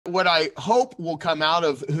what I hope will come out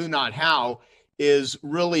of Who Not How is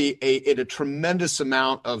really a tremendous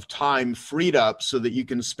amount of time freed up so that you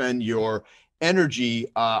can spend your energy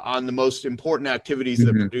on the most important activities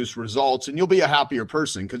that produce results, and you'll be a happier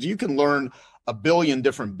person because you can learn a billion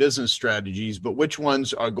different business strategies, but which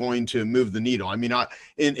ones are going to move the needle? I mean,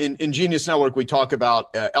 in Genius Network, we talk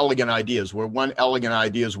about elegant ideas, where one elegant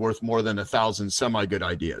idea is worth more than 1,000 semi-good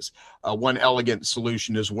ideas. One elegant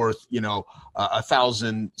solution is worth,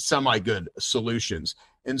 1,000 semi-good solutions.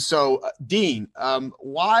 And so, Dean,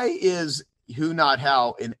 why is Who Not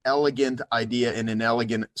How an elegant idea and an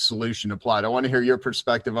elegant solution applied? I want to hear your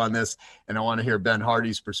perspective on this, and I want to hear Ben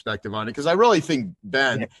Hardy's perspective on it, because I really think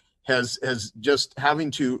Ben has just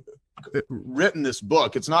having to written this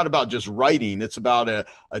book. It's not about just writing, it's about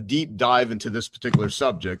a deep dive into this particular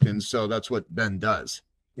subject. And so that's what Ben does.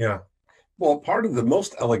 Yeah. Well, part of the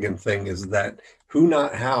most elegant thing is that Who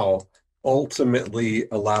Not How ultimately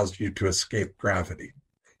allows you to escape gravity.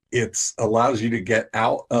 It allows you to get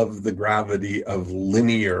out of the gravity of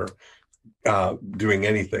linear doing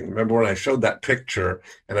anything. Remember when I showed that picture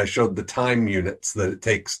and I showed the time units that it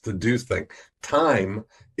takes to do things? Time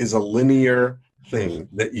is a linear thing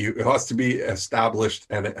that it has to be established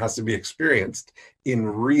and it has to be experienced in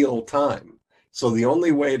real time. So the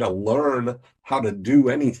only way to learn how to do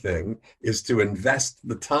anything is to invest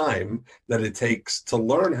the time that it takes to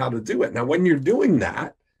learn how to do it. Now, when you're doing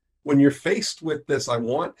that, when you're faced with this, I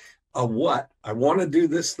want to do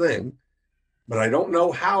this thing, but I don't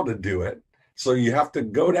know how to do it. So you have to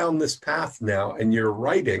go down this path now, and you're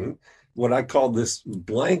writing what I call this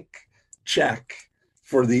blank check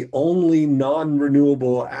for the only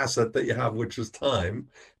non-renewable asset that you have, which is time,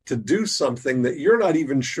 to do something that you're not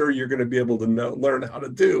even sure you're going to be able to learn how to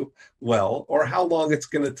do well, or how long it's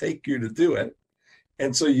going to take you to do it.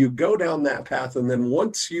 And so you go down that path, and then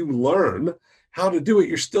once you learn how to do it,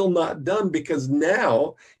 you're still not done, because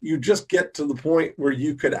now you just get to the point where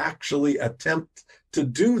you could actually attempt to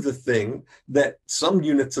do the thing that some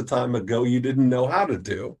units of time ago you didn't know how to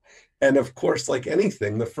do. And of course, like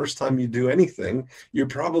anything, the first time you do anything, you're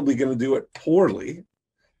probably going to do it poorly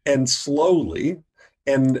and slowly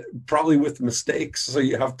and probably with mistakes. So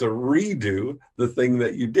you have to redo the thing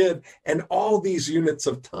that you did. And all these units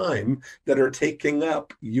of time that are taking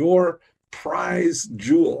up your prize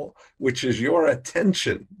jewel, which is your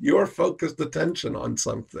attention, your focused attention on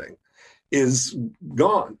something, is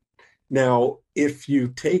gone. Now, if you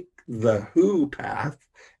take the who path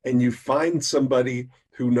and you find somebody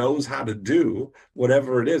who knows how to do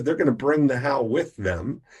whatever it is, they're going to bring the how with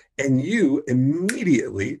them, and you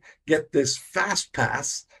immediately get this fast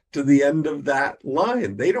pass to the end of that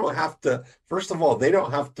line. They don't have to, first of all, they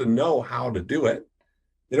don't have to know how to do it.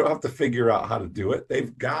 They don't have to figure out how to do it.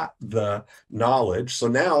 They've got the knowledge. So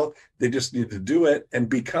now they just need to do it. And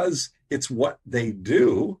because it's what they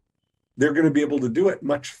do, they're going to be able to do it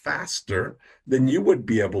much faster than you would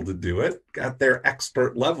be able to do it at their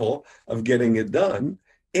expert level of getting it done.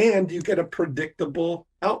 And you get a predictable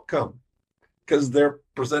outcome because they're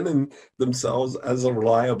presenting themselves as a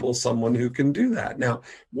reliable someone who can do that. Now,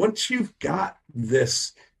 once you've got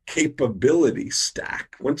this capability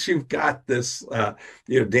stack, once you've got this,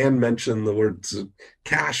 Dan mentioned the words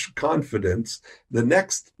cash confidence, the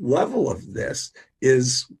next level of this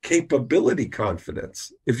is capability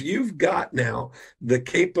confidence. If you've got now the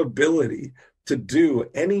capability to do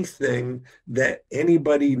anything that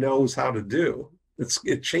anybody knows how to do,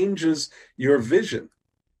 it changes your vision.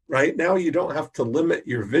 Right now, you don't have to limit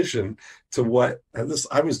your vision to what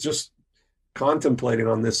I was just contemplating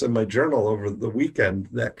on this in my journal over the weekend,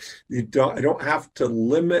 that I don't have to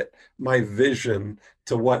limit my vision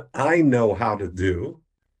to what I know how to do.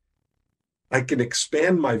 I can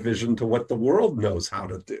expand my vision to what the world knows how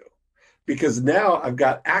to do, because now I've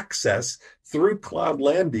got access through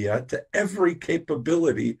Cloudlandia to every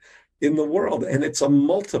capability in the world, and it's a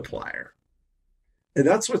multiplier. And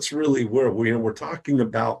that's what's really where we're talking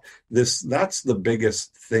about this. That's the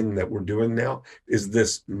biggest thing that we're doing now, is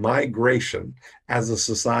this migration as a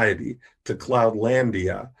society to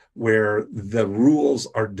Cloudlandia, where the rules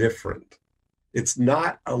are different. It's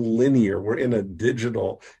not a linear. We're in a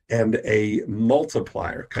digital and a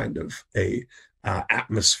multiplier kind of a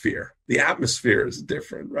atmosphere. The atmosphere is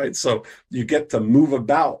different, right? So you get to move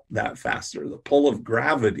about that faster. The pull of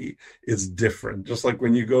gravity is different. Just like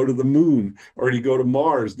when you go to the moon or you go to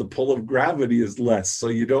Mars, the pull of gravity is less. So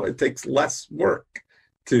it takes less work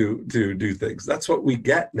to do things. That's what we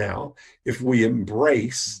get now if we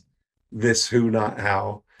embrace this who, not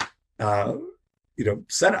how,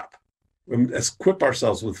 setup. Equip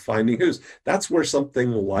ourselves with finding who's. That's where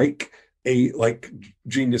something like a like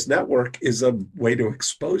Genius Network is a way to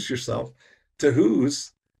expose yourself to who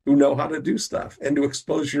know how to do stuff and to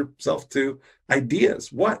expose yourself to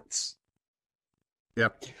ideas. What's Yeah.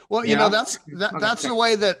 Well, Yeah. that's the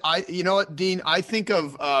way that you know what, Dean, I think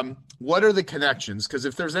of what are the connections? Because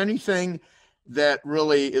if there's anything that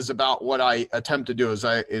really is about what I attempt to do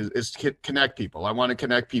is to connect people. I want to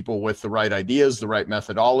connect people with the right ideas, the right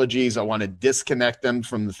methodologies. I want to disconnect them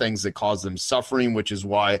from the things that cause them suffering, which is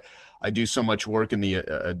why I do so much work in the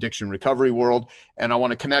addiction recovery world. And I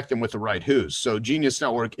want to connect them with the right who's. So Genius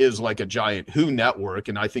Network is like a giant who network.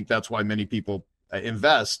 And I think that's why many people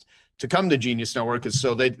invest to come to Genius Network, is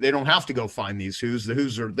so they don't have to go find these who's. The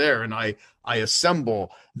who's are there, and I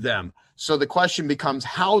assemble them. So the question becomes,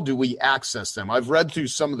 how do we access them? I've read through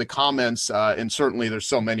some of the comments, and certainly there's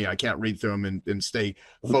so many I can't read through them and stay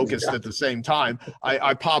focused at the same time.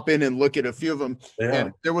 I pop in and look at a few of them. Yeah.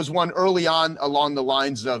 And there was one early on along the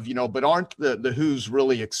lines of, but aren't the who's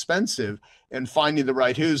really expensive, and finding the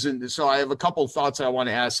right who's. And so I have a couple of thoughts I want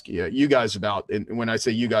to ask you guys about. And when I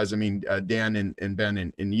say you guys, I mean Dan and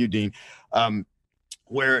Ben and you, Dean,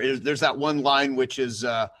 there's that one line, which is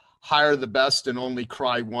hire the best and only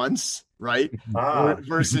cry once, right?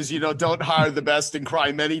 Versus, don't hire the best and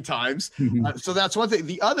cry many times. So that's one thing.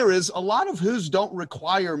 The other is a lot of who's don't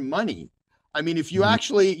require money. I mean, if you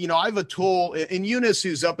actually, I have a tool, and Eunice,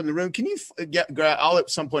 who's up in the room, can you at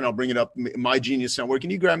some point, I'll bring it up, My Genius Network. Can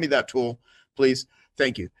you grab me that tool, please?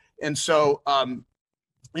 Thank you. And so,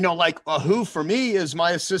 like a who for me is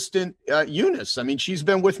my assistant, Eunice. I mean, she's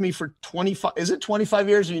been with me for 25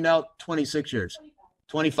 years, or now 26 years?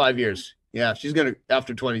 25 years. Yeah, she's going to,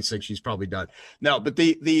 after 26, she's probably done. No, but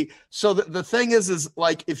so the thing is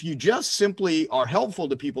like, if you just simply are helpful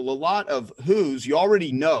to people, a lot of who's you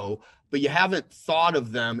already know, but you haven't thought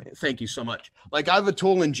of them. Thank you so much. Like I have a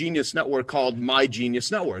tool in Genius Network called My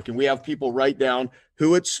Genius Network, and we have people write down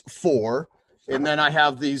who it's for. And then I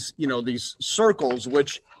have these circles,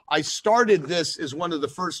 which I started this as one of the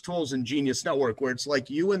first tools in Genius Network, where it's like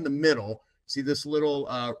you in the middle. See this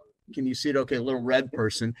little, can you see it? Okay, a little red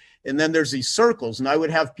person. And then there's these circles, and I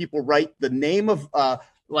would have people write the name of,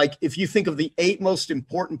 like if you think of the 8 most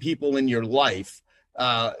important people in your life,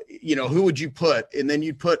 who would you put? And then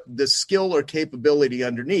you put the skill or capability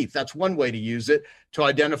underneath. That's one way to use it to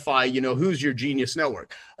identify, who's your Genius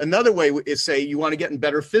Network. Another way is, say you want to get in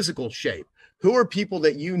better physical shape. Who are people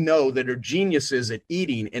that that are geniuses at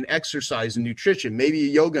eating and exercise and nutrition? Maybe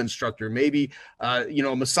a yoga instructor, maybe a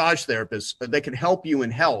massage therapist that can help you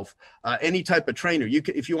in health. Any type of trainer.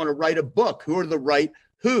 If you want to write a book, who are the right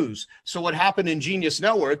who's? So what happened in Genius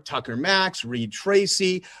Network? Tucker Max, Reed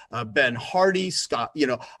Tracy, Ben Hardy, Scott.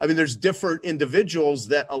 There's different individuals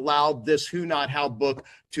that allowed this Who Not How book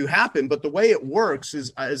to happen. But the way it works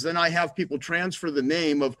is then I have people transfer the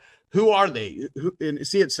name of. Who are they? And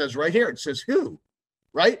see, it says right here, it says who,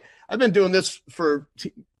 right? I've been doing this for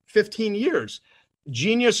 15 years.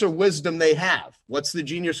 Genius or wisdom they have. What's the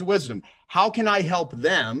genius or wisdom? How can I help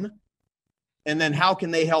them? And then how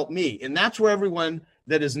can they help me? And that's where everyone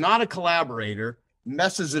that is not a collaborator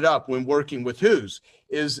messes it up when working with who's,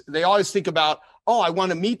 is they always think about, I want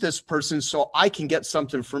to meet this person so I can get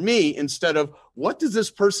something for me, instead of what does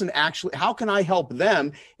this person actually, how can I help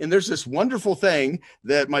them? And there's this wonderful thing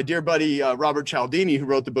that my dear buddy, Robert Cialdini, who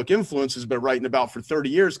wrote the book Influence, has been writing about for 30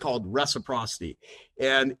 years, called reciprocity.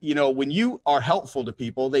 And, when you are helpful to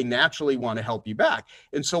people, they naturally want to help you back.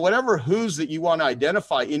 And so whatever who's that you want to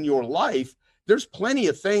identify in your life, there's plenty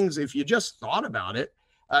of things if you just thought about it.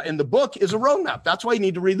 And the book is a roadmap. That's why you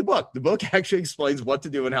need to read the book. The book actually explains what to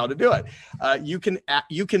do and how to do it. You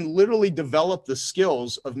can literally develop the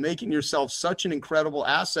skills of making yourself such an incredible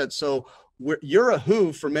asset. So you're a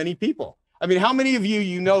who for many people. I mean, how many of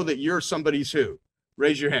you know that you're somebody's who?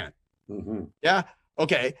 Raise your hand. Mm-hmm. Yeah.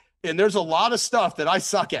 Okay. And there's a lot of stuff that I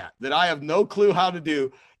suck at, that I have no clue how to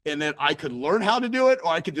do. And then I could learn how to do it,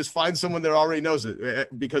 or I could just find someone that already knows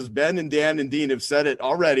it, because Ben and Dan and Dean have said it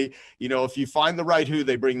already. If you find the right who,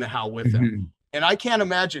 they bring the how with them. And I can't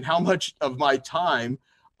imagine how much of my time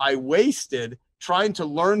I wasted trying to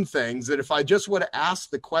learn things that if I just would have asked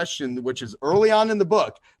the question, which is early on in the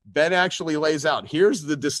book, Ben actually lays out, here's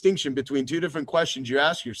the distinction between 2 different questions you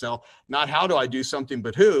ask yourself, not how do I do something,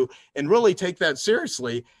 but who, and really take that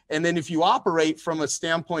seriously. And then if you operate from a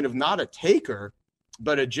standpoint of not a taker,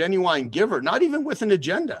 but a genuine giver, not even with an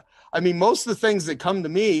agenda. I mean, most of the things that come to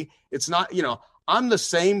me, it's not, I'm the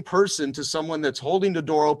same person to someone that's holding the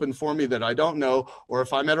door open for me that I don't know, or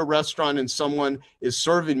if I'm at a restaurant and someone is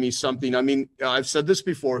serving me something. I mean, I've said this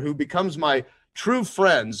before, who becomes my true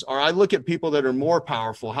friends, or I look at people that are more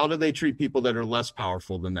powerful. How do they treat people that are less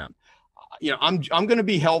powerful than them? I'm going to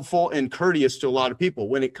be helpful and courteous to a lot of people.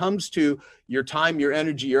 When it comes to your time, your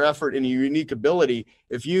energy, your effort, and your unique ability,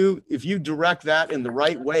 if you direct that in the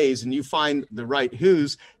right ways and you find the right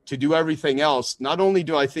who's to do everything else, not only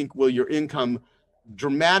do I think will your income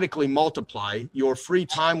dramatically multiply, your free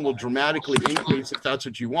time will dramatically increase if that's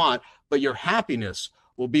what you want, but your happiness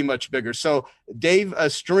will be much bigger. So Dave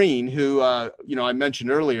Streen, who I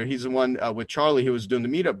mentioned earlier, he's the one with Charlie who was doing the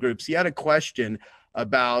meetup groups. He had a question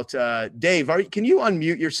about Dave. Can you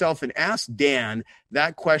unmute yourself and ask Dan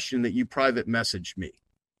that question that you private messaged me?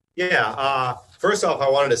 Yeah. First off, I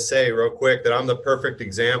wanted to say real quick that I'm the perfect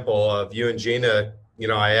example of you and Gina.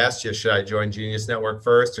 I asked you, should I join Genius Network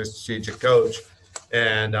first or Strategic Coach?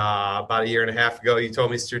 And about a year and a half ago, you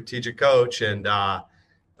told me Strategic Coach, and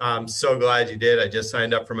I'm so glad you did. I just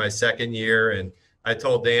signed up for my second year, and I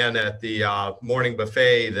told Dan at the morning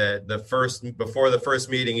buffet that before the first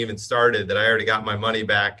meeting even started, that I already got my money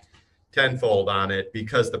back tenfold on it,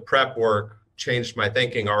 because the prep work changed my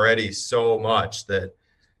thinking already so much that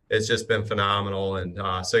it's just been phenomenal. And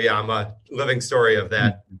so, yeah, I'm a living story of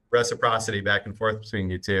that reciprocity back and forth between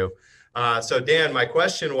you two. So Dan, my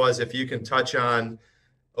question was if you can touch on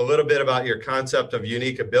a little bit about your concept of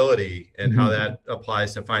unique ability and how that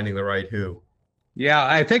applies to finding the right who. Yeah,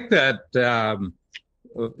 I think that,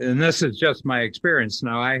 and this is just my experience.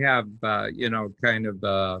 Now I have, kind of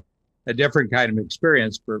a different kind of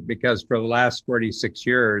experience because for the last 46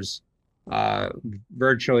 years,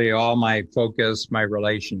 virtually all my focus, my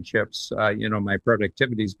relationships, my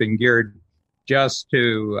productivity has been geared just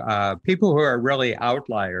to people who are really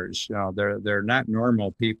outliers. They're not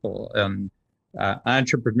normal people, and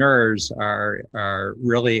entrepreneurs are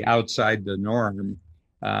really outside the norm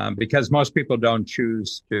because most people don't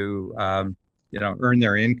choose to earn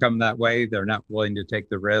their income that way. They're not willing to take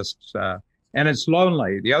the risks, and it's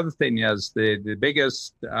lonely. The other thing is the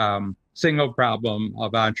biggest single problem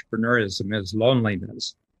of entrepreneurism is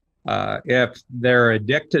loneliness. If they're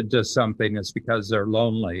addicted to something, it's because they're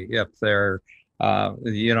lonely. If they're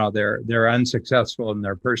they're unsuccessful in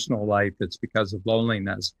their personal life, it's because of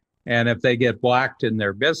loneliness. And if they get blocked in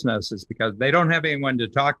their business, it's because they don't have anyone to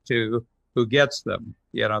talk to who gets them.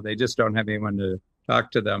 They just don't have anyone to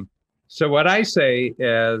talk to them. So what I say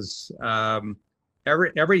is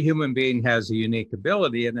every human being has a unique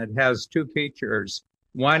ability, and it has two features.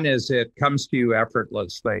 One is it comes to you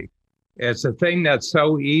effortlessly. It's a thing that's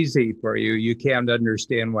so easy for you, you can't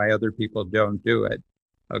understand why other people don't do it.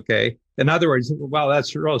 Okay. In other words, well,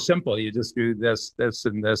 that's real simple. You just do this, this,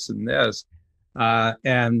 and this, and this.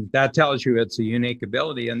 And that tells you it's a unique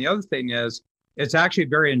ability. And the other thing is, it's actually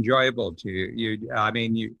very enjoyable to you.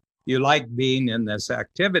 You like being in this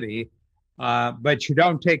activity, but you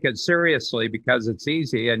don't take it seriously because it's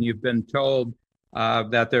easy. And you've been told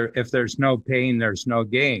that if there's no pain, there's no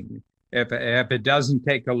gain. If it doesn't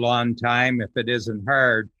take a long time, if it isn't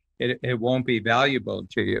hard, it won't be valuable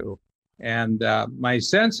to you. And my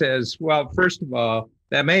sense is, well, first of all,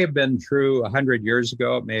 that may have been true 100 years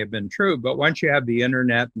ago. It may have been true. But once you have the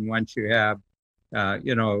internet and once you have,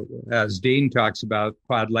 as Dean talks about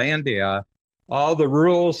Quadlandia, all the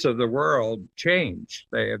rules of the world change.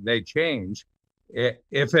 They change.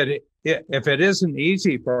 If it isn't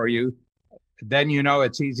easy for you, then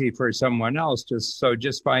it's easy for someone else.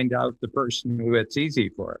 Just find out the person who it's easy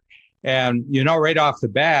for. And right off the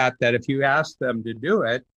bat that if you ask them to do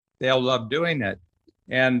it, they'll love doing it.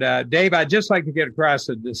 And Dave, I'd just like to get across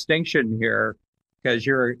a distinction here, because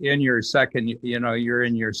you're in your second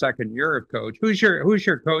year of coach. Who's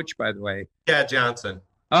your coach, by the way? Chad Johnson.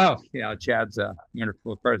 Oh, yeah, Chad's a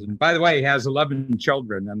wonderful person. By the way, he has 11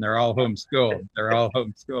 children, and they're all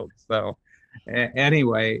homeschooled. So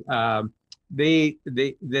anyway,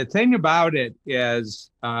 the thing about it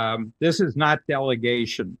is this is not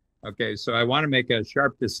delegation. Okay, so I want to make a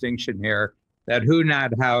sharp distinction here that who,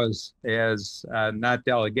 not how is not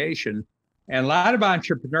delegation. And a lot of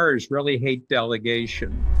entrepreneurs really hate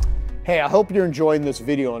delegation. Hey, I hope you're enjoying this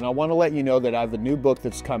video, and I want to let you know that I have a new book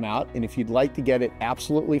that's come out, and if you'd like to get it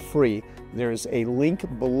absolutely free, there's a link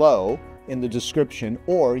below in the description,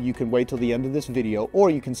 or you can wait till the end of this video, or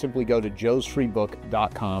you can simply go to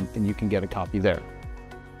joesfreebook.com and you can get a copy there.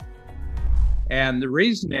 And the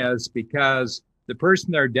reason is because the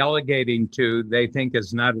person they're delegating to, they think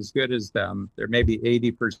is not as good as them. They're maybe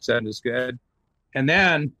 80% as good. And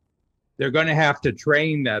then they're going to have to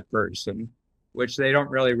train that person, which they don't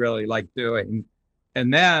really like doing.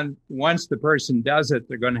 And then once the person does it,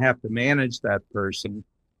 they're going to have to manage that person,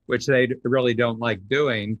 which they really don't like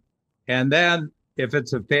doing. And then if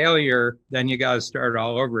it's a failure, then you got to start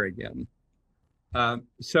all over again.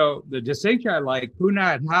 So the distinction I like, who,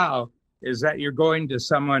 not how, is that you're going to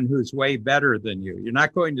someone who's way better than you. You're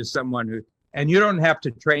not going to someone who, and you don't have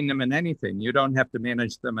to train them in anything. You don't have to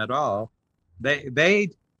manage them at all.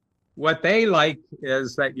 What they like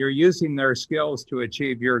is that you're using their skills to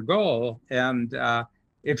achieve your goal. And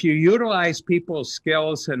if you utilize people's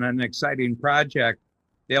skills in an exciting project,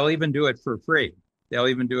 they'll even do it for free. They'll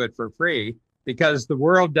even do it for free because the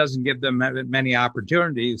world doesn't give them many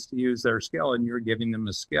opportunities to use their skill, and you're giving them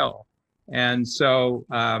a skill. And so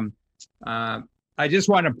I just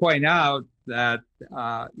want to point out that,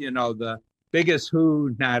 the biggest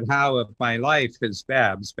who, not how of my life is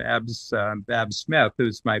Babs Smith,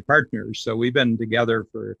 who's my partner. So we've been together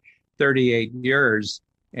for 38 years.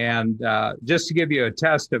 And just to give you a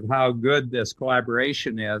test of how good this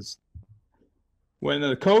collaboration is, when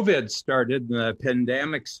the COVID started and the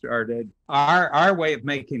pandemic started, our way of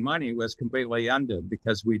making money was completely undone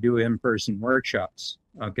because we do in-person workshops,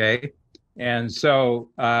 okay? And so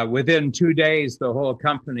within 2 days, the whole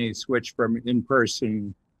company switched from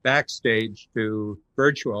in-person backstage to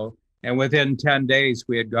virtual. And within 10 days,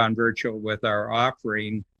 we had gone virtual with our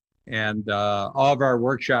offering. And all of our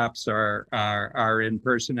workshops are in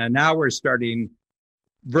person. And now we're starting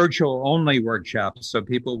virtual only workshops. So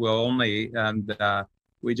people will only, and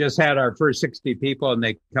we just had our first 60 people and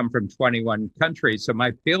they come from 21 countries. So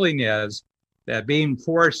my feeling is that being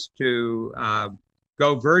forced to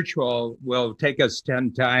go virtual will take us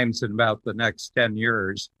 10 times in about the next 10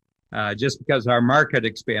 years, just because our market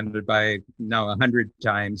expanded by 100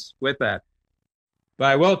 times with that. But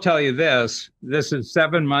I will tell you this is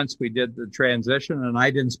 7 months we did the transition, and I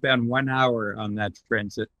didn't spend 1 hour on that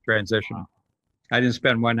transition. I didn't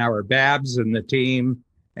spend 1 hour. Babs and the team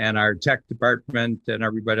and our tech department and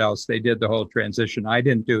everybody else, they did the whole transition. I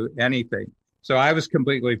didn't do anything. So I was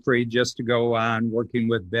completely free just to go on working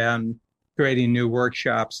with Ben, creating new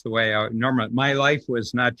workshops the way I normally. My life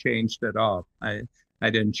was not changed at all. I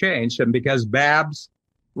didn't change. And because Babs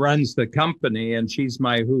runs the company and she's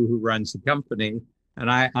my who runs the company, and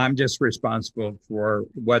I'm just responsible for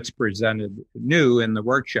what's presented new in the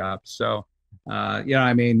workshop. So,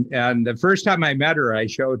 and the first time I met her, I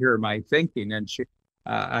showed her my thinking, and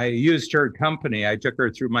I used her company. I took her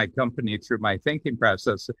through my company, through my thinking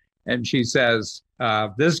process. And she says,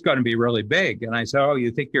 this is going to be really big. And I said, oh,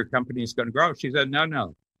 you think your company is going to grow? She said,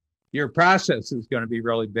 no, your process is going to be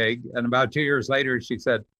really big. And about 2 years later, she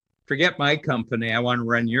said, forget my company. I want to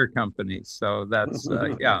run your company. So that's,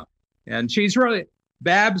 yeah. And she's really,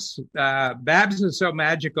 Babs is so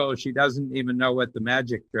magical. She doesn't even know what the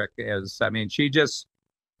magic trick is. I mean, she just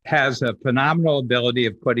has a phenomenal ability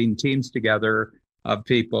of putting teams together of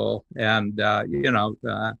people. And,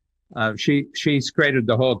 she's created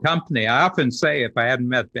the whole company. I often say if I hadn't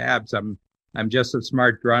met Babs, I'm just a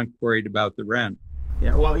smart drunk worried about the rent.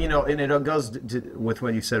 Yeah, well, and it goes with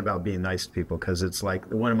what you said about being nice to people, because it's like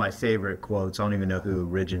one of my favorite quotes. I don't even know who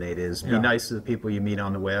originated is. Be nice to the people you meet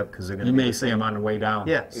on the way up, because they're going to. You may see them on the way down.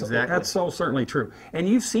 Yeah, exactly. That's so certainly true. And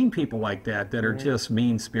you've seen people like that are just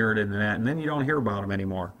mean spirited and then you don't hear about them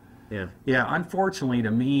anymore. Yeah. Yeah. Unfortunately, the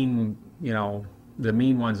mean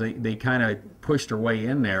ones, they kind of pushed their way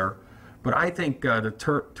in there. But I think the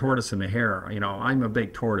tortoise and the hare. I'm a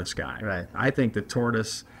big tortoise guy. Right. I think the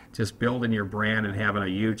tortoise. Just building your brand and having a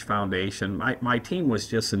huge foundation. My team was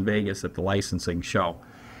just in Vegas at the licensing show.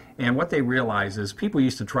 And what they realized is people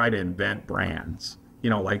used to try to invent brands,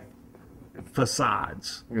 like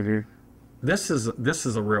facades. Mm-hmm. This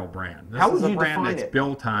is a real brand. This How is would a you brand define that's it?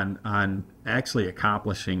 built on actually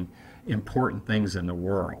accomplishing important things in the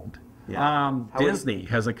world. Yeah. Disney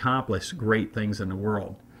has accomplished great things in the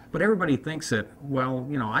world. But everybody thinks that,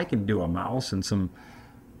 I can do a mouse and some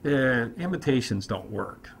imitations don't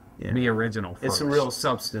work. Yeah. Be original first. It's some real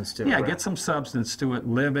substance to it. Yeah, right? get some substance to it,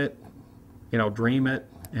 live it, dream it,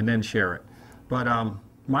 and then share it. But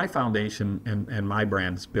my foundation and my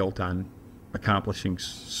brand is built on accomplishing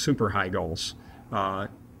super high goals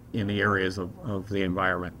in the areas of the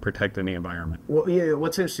environment, protecting the environment. Well, yeah,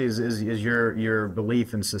 what's interesting is your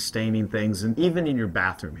belief in sustaining things, and even in your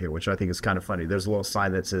bathroom here, which I think is kind of funny. There's a little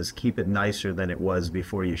sign that says, keep it nicer than it was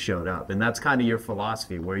before you showed up. And that's kind of your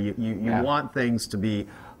philosophy, where you want things to be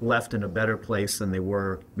left in a better place than they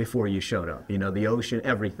were before you showed up. The ocean,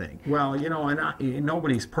 everything. Well, and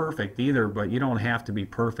nobody's perfect either, but you don't have to be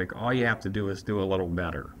perfect. All you have to do is do a little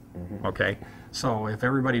better. Mm-hmm. Okay? So if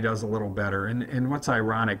everybody does a little better, and what's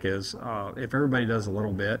ironic is if everybody does a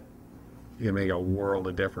little bit, you can make a world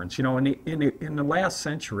of difference. In the last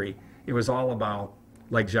century, it was all about,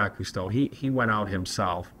 like Jacques Cousteau, he went out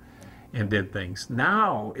himself and did things.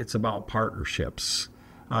 Now it's about partnerships.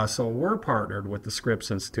 So we're partnered with the Scripps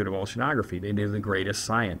Institute of Oceanography. They do the greatest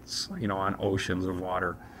science, on oceans of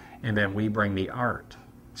water. and then we bring the art.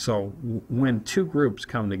 So when two groups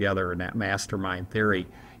come together in that mastermind theory,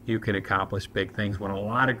 you can accomplish big things. When a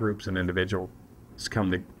lot of groups and individuals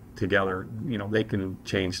come together, you know, they can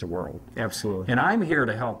change the world. Absolutely. And I'm here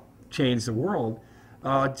to help change the world,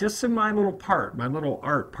 just in my little part, my little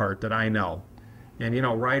art part that I know. And, you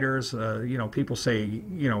know, writers, you know, people say,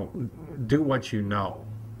 you know, do what you know.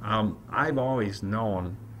 I've always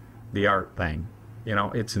known the art thing. You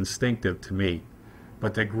know, it's instinctive to me.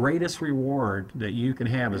 But the greatest reward that you can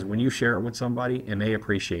have is when you share it with somebody and they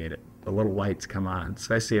appreciate it. The little lights come on,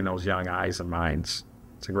 especially in those young eyes and minds.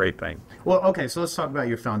 It's a great thing. Well, okay, so let's talk about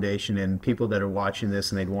your foundation and people that are watching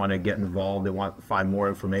this and they'd want to get involved, they want to find more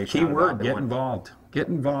information. Keyword, get involved. Get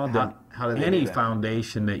involved how do in they any do that?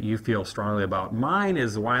 foundation that you feel strongly about. Mine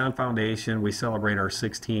is the Wyland Foundation. We celebrate our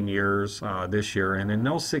 16 years this year, and in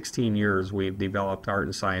those 16 years, we've developed art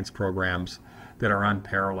and science programs that are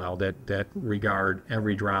unparalleled, that regard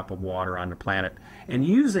every drop of water on the planet. And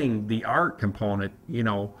using the art component, you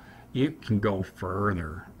know, you can go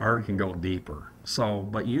further. Art can go deeper. So,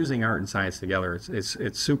 but using art and science together,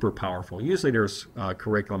 it's super powerful. Usually there's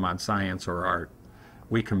curriculum on science or art.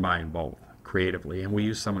 We combine both creatively, and we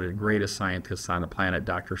use some of the greatest scientists on the planet.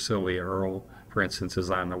 Dr. Sylvia Earle, for instance, is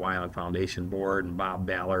on the Wyland Foundation board, and Bob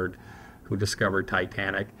Ballard, who discovered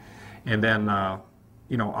Titanic. And then,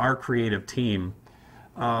 you know, our creative team,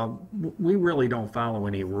 we really don't follow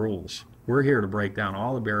any rules. We're here to break down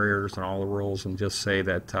all the barriers and all the rules and just say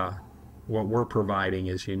that what we're providing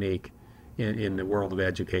is unique in the world of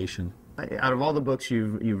education. Out of all the books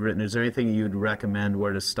you've written, is there anything you'd recommend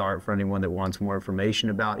where to start for anyone that wants more information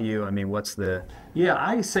about you? I mean, what's the... Yeah,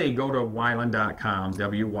 I say go to wyland.com,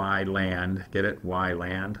 W-Y land, get it?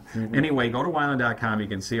 Y-land. Mm-hmm. Anyway, go to wyland.com. You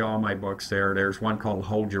can see all my books there. There's one called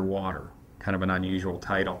Hold Your Water, kind of an unusual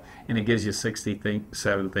title, and it gives you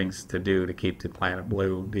 67 things to do to keep the planet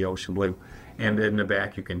blue, the ocean blue. And in the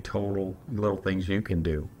back, you can total little things you can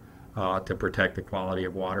do to protect the quality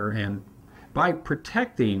of water. And by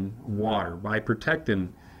protecting water, by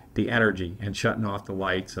protecting the energy and shutting off the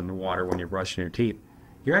lights and the water when you're brushing your teeth,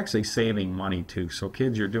 you're actually saving money too. So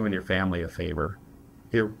kids, you're doing your family a favor.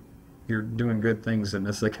 You're doing good things in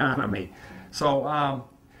this economy. So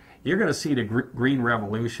you're going to see the green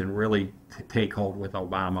revolution really take hold with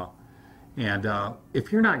Obama. And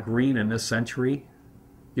if you're not green in this century,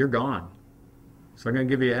 you're gone. So I'm going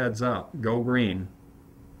to give you a heads up. Go green.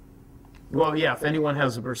 Well, yeah, if anyone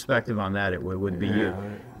has a perspective on that, it would be you.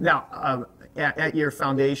 Now, at your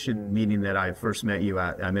foundation meeting that I first met you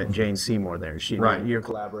at, I met Jane Seymour there. Right. You're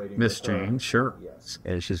collaborating Miss with her. Jane, sure. Yes,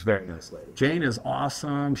 and she's a very nice lady. Jane is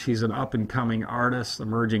awesome. She's an up-and-coming artist,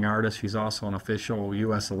 emerging artist. She's also an official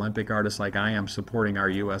U.S. Olympic artist like I am, supporting our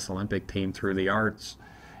U.S. Olympic team through the arts.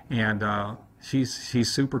 And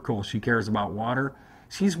she's super cool. She cares about water.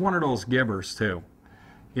 She's one of those givers, too.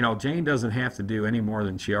 You know, Jane doesn't have to do any more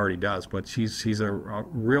than she already does, but she's a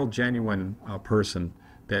real genuine person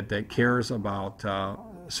that cares about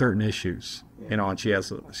certain issues. You know, and she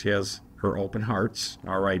has her open hearts.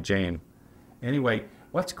 All right, Jane. Anyway,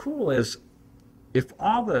 what's cool is if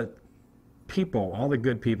all the people, all the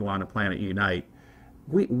good people on the planet unite,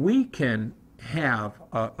 we can have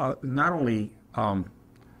not only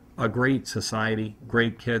a great society,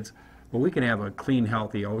 great kids, but we can have a clean,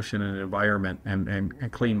 healthy ocean and environment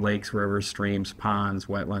and clean lakes, rivers, streams, ponds,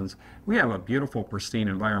 wetlands. We have a beautiful, pristine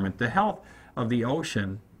environment. The health of the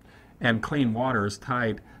ocean and clean water is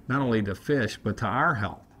tied not only to fish, but to our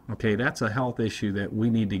health. Okay, that's a health issue that we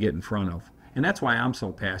need to get in front of. And that's why I'm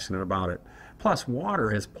so passionate about it. Plus, water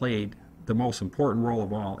has played the most important role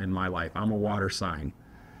of all in my life. I'm a water sign.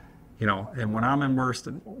 You know, and when I'm immersed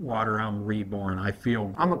in water, I'm reborn. I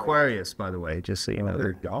feel... I'm Aquarius, by the way, just so you know.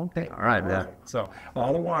 There you go. Okay. All right, yeah. So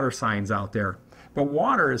all the water signs out there. But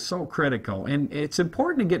water is so critical, and it's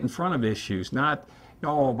important to get in front of issues, not,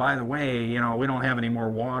 oh, by the way, you know, we don't have any more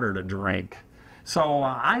water to drink. So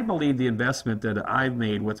I believe the investment that I've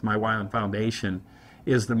made with my Wyland Foundation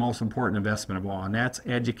is the most important investment of all, and that's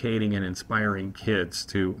educating and inspiring kids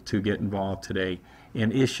to get involved today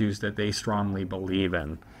in issues that they strongly believe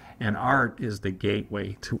in. And art is the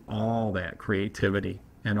gateway to all that creativity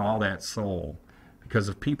and all that soul. Because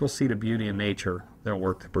if people see the beauty in nature, they'll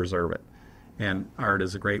work to preserve it. And art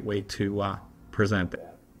is a great way to present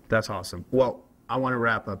that. That's awesome. Well, I want to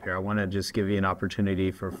wrap up here. I want to just give you an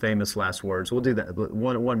opportunity for famous last words. We'll do that.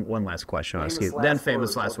 One last question. I'll ask you. Then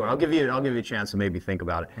famous last word. I'll give you a chance to maybe think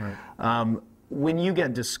about it. Right. When you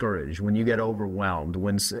get discouraged, when you get overwhelmed,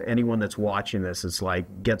 when anyone that's watching this is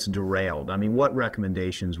like gets derailed, I mean, what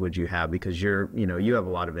recommendations would you have? Because you have a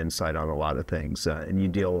lot of insight on a lot of things, and you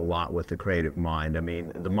deal a lot with the creative mind. I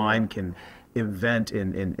mean, the mind can invent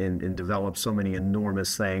and develop so many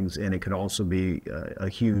enormous things, and it could also be a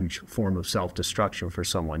huge form of self-destruction for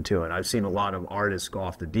someone too. And I've seen a lot of artists go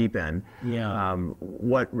off the deep end. Yeah.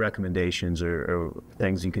 What recommendations or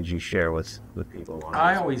things could you share with people?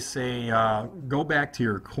 I always say, go back to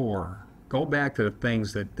your core. Go back to the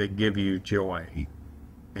things that give you joy,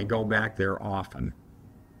 and go back there often.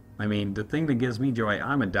 I mean, the thing that gives me joy,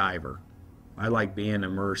 I'm a diver. I like being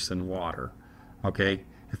immersed in water, okay?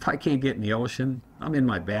 If I can't get in the ocean, I'm in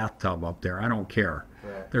my bathtub up there. I don't care.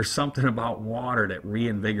 Right. There's something about water that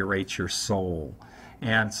reinvigorates your soul.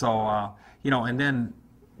 And so, and then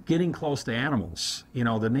getting close to animals.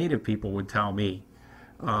 The native people would tell me,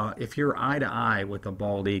 if you're eye to eye with a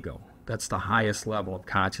bald eagle, that's the highest level of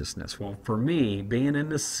consciousness. Well, for me, being in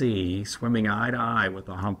the sea, swimming eye to eye with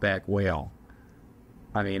a humpback whale,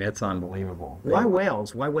 I mean, it's unbelievable. Why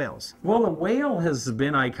whales? Why whales? Well, the whale has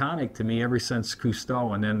been iconic to me ever since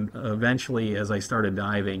Cousteau, and then eventually as I started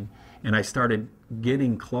diving and I started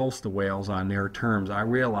getting close to whales on their terms, I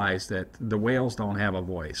realized that the whales don't have a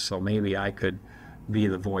voice, so maybe I could be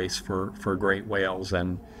the voice for great whales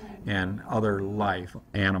and other life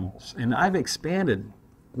animals. And I've expanded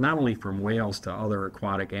not only from whales to other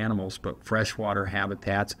aquatic animals, but freshwater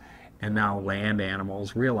habitats and now land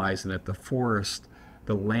animals, realizing that the forest,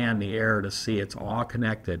 the land, the air, the sea, it's all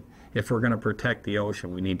connected. If we're going to protect the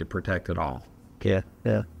ocean, we need to protect it all. Yeah.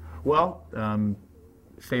 Well,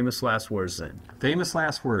 famous last words then. Famous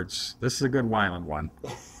last words. This is a good Wyland one.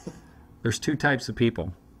 There's two types of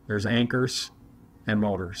people. There's anchors and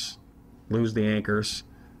motors. Lose the anchors,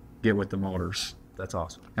 get with the motors. That's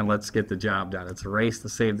awesome. And let's get the job done. It's a race to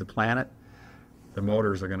save the planet. The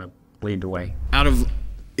motors are going to lead the way.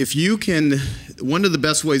 If you can, one of the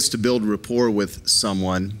best ways to build rapport with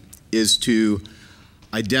someone is to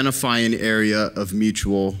identify an area of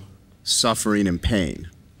mutual suffering and pain.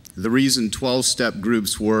 The reason 12-step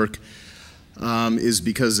groups work is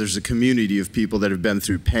because there's a community of people that have been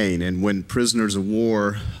through pain. And when prisoners of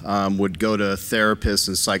war would go to therapists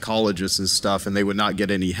and psychologists and stuff, and they would not get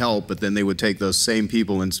any help, but then they would take those same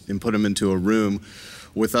people and put them into a room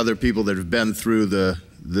with other people that have been through the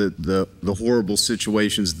horrible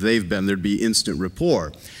situations they've been, there'd be instant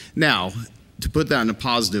rapport. Now, to put that in a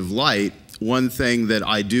positive light, one thing that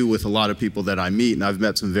I do with a lot of people that I meet, and I've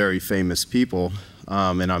met some very famous people,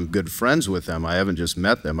 and I'm good friends with them, I haven't just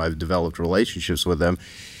met them, I've developed relationships with them,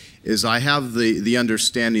 is I have the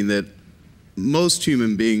understanding that most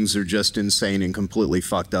human beings are just insane and completely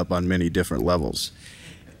fucked up on many different levels.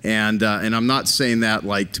 And I'm not saying that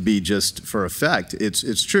like to be just for effect.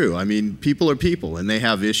 It's true. I mean, people are people, and they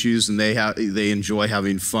have issues, and they enjoy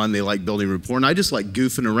having fun. They like building rapport, and I just like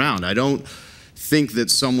goofing around. I don't think that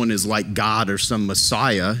someone is like God or some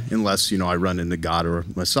Messiah, unless I run into God or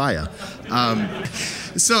Messiah.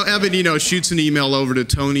 So Evan, shoots an email over to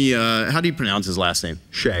Tony. How do you pronounce his last name?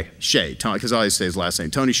 Shea. Shea, because I always say his last name.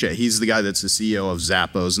 Tony Shea. He's the guy that's the CEO of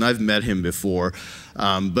Zappos, and I've met him before.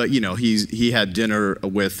 But he had dinner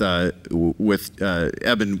with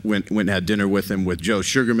Evan went and had dinner with him with Joe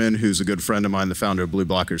Sugarman, who's a good friend of mine, the founder of Blue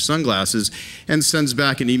Blocker Sunglasses, and sends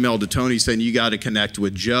back an email to Tony saying, you got to connect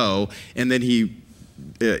with Joe. And then he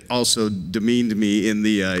also demeaned me in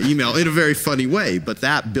the email in a very funny way, but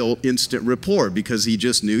that built instant rapport because he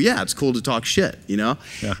just knew, yeah, it's cool to talk shit, Yeah.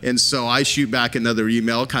 And so I shoot back another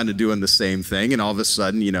email kind of doing the same thing, and all of a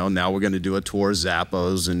sudden, now we're going to do a tour of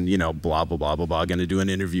Zappos and, blah, blah, blah, blah, blah, going to do an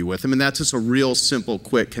interview with him, and that's just a real simple,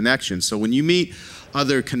 quick connection. So when you meet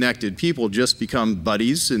other connected people, just become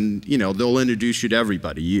buddies, and, they'll introduce you to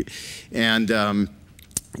everybody.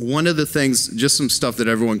 One of the things, just some stuff that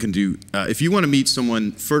everyone can do, if you want to meet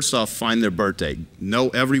someone, first off, find their birthday. Know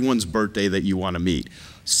everyone's birthday that you want to meet.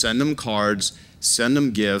 Send them cards, send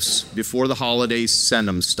them gifts. Before the holidays, send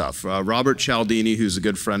them stuff. Robert Cialdini, who's a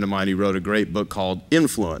good friend of mine, he wrote a great book called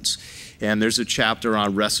Influence. And there's a chapter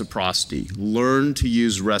on reciprocity. Learn to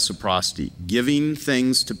use reciprocity. Giving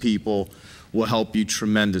things to people will help you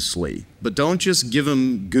tremendously. But don't just give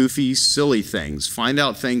them goofy, silly things. Find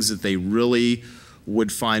out things that they really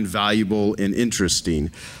would find valuable and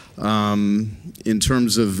interesting. In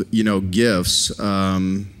terms of gifts,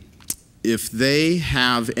 if they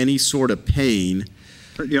have any sort of pain,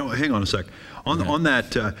 hang on a sec. On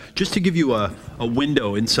that, just to give you a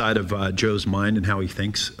window inside of Joe's mind and how he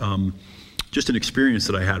thinks, just an experience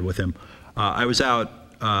that I had with him. I was out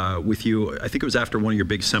with you. I think it was after one of your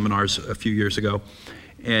big seminars a few years ago,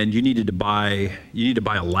 and you needed to buy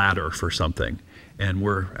a ladder for something. and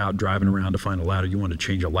we're out driving around to find a ladder. You want to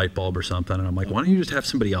change a light bulb or something, and I'm like, why don't you just have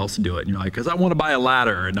somebody else do it? And you're like, because I want to buy a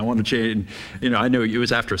ladder and I want to change. And, I know it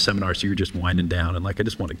was after a seminar, so you're just winding down, and like I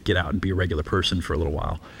just want to get out and be a regular person for a little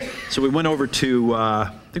while. So we went over to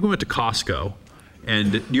I think we went to Costco.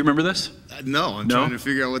 And do you remember this? No, I'm trying to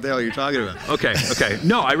figure out what the hell you're talking about. Okay.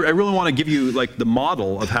 No, I really want to give you like the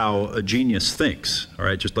model of how a genius thinks, all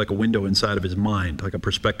right? Just like a window inside of his mind, like a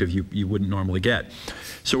perspective you wouldn't normally get.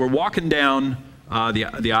 So we're walking down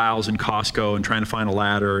the aisles in Costco and trying to find a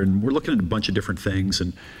ladder, and we're looking at a bunch of different things.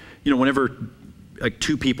 And, whenever like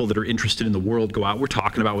two people that are interested in the world go out, we're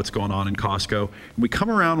talking about what's going on in Costco. And we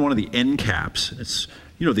come around one of the end caps. It's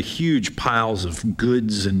the huge piles of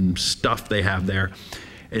goods and stuff they have there.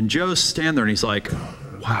 And Joe's standing there and he's like,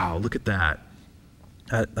 wow, look at that.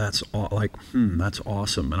 That's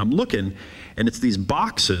awesome. And I'm looking, and it's these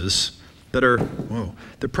boxes that are,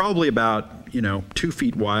 they're probably about, 2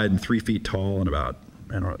 feet wide and 3 feet tall and about,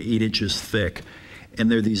 8 inches thick.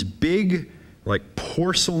 And they're these big, like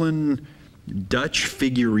porcelain Dutch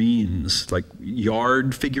figurines, like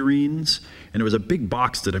yard figurines. And it was a big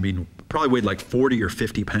box that, probably weighed like 40 or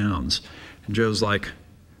 50 pounds. And Joe's like,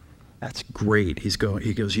 that's great. He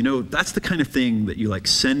goes, that's the kind of thing that you like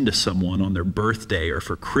send to someone on their birthday or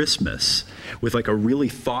for Christmas with like a really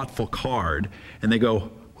thoughtful card. And they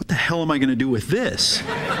go, what the hell am I going to do with this?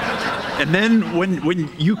 And then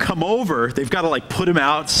when you come over, they've got to like put him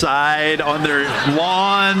outside on their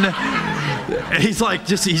lawn. And he's like,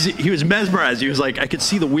 he was mesmerized. He was like, I could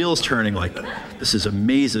see the wheels turning like, this is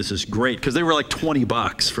amazing, this is great. Because they were like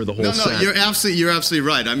 $20 for the whole set. No, you're absolutely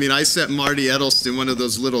right. I sent Marty Edelston, one of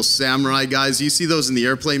those little samurai guys. You see those in the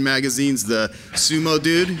airplane magazines, the sumo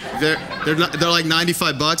dude? They're like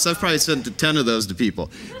 $95. I've probably sent 10 of those to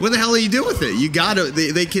people. What the hell are you doing with it? You gotta,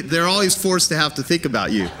 they're always forced to have to think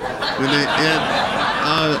about you.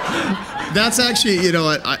 That's actually,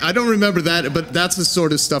 I don't remember that, but that's the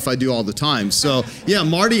sort of stuff I do all the time. So, yeah,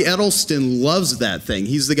 Marty Edelston loves that thing.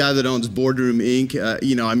 He's the guy that owns Boardroom Inc.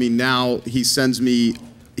 Now he sends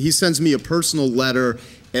me a personal letter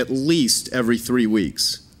at least every 3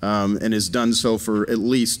 weeks, and has done so for at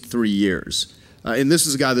least 3 years. And this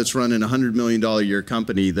is a guy that's running a $100 million a year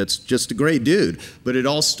company that's just a great dude. But it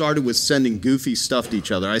all started with sending goofy stuff to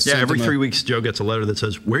each other. Every 3 weeks, Joe gets a letter that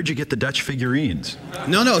says, where'd you get the Dutch figurines?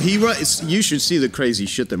 No, he writes, you should see the crazy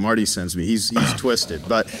shit that Marty sends me. He's twisted.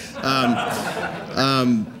 But,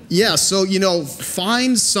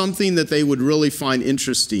 find something that they would really find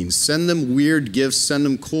interesting. Send them weird gifts, send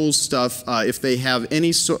them cool stuff. If they have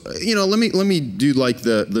any sort, let me do like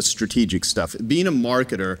the strategic stuff. Being a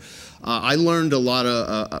marketer, I learned a lot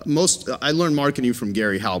of, I learned marketing from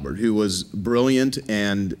Gary Halbert, who was brilliant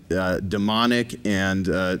and demonic and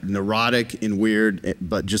neurotic and weird,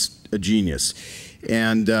 but just a genius.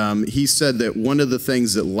 And he said that one of the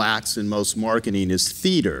things that lacks in most marketing is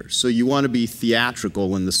theater. So you want to be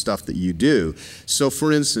theatrical in the stuff that you do. So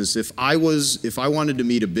for instance, if I wanted to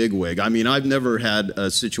meet a bigwig, I've never had a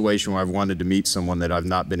situation where I've wanted to meet someone that I've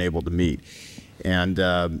not been able to meet. And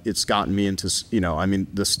it's gotten me into,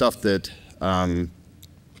 the stuff that,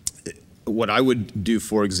 what I would do,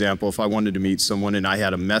 for example, if I wanted to meet someone and I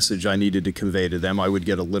had a message I needed to convey to them, I would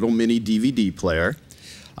get a little mini DVD player.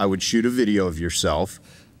 I would shoot a video of yourself,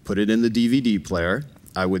 put it in the DVD player.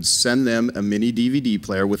 I would send them a mini DVD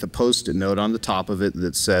player with a Post-it note on the top of it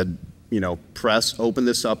that said, open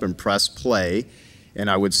this up and press play. And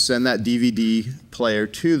I would send that DVD player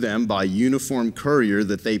to them by uniform courier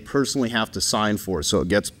that they personally have to sign for. So it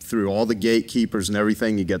gets through all the gatekeepers and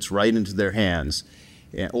everything. It gets right into their hands,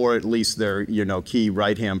 or at least their key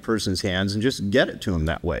right-hand person's hands, and just get it to them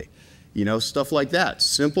that way. Stuff like that.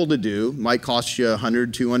 Simple to do. Might cost you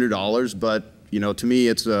 $100, $200, but to me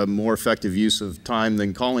it's a more effective use of time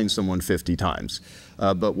than calling someone 50 times.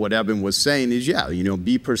 But what Eben was saying is,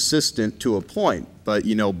 be persistent to a point, but,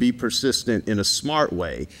 be persistent in a smart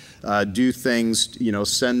way. Do things,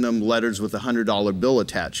 send them letters with a $100 bill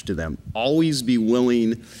attached to them. Always be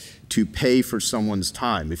willing to pay for someone's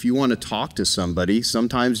time. If you want to talk to somebody,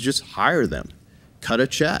 sometimes just hire them. Cut a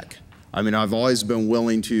check. I've always been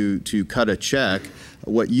willing to cut a check.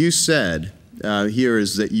 What you said here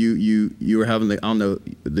is that you were having I don't know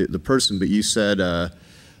the person, but you said,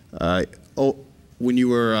 when you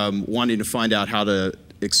were wanting to find out how to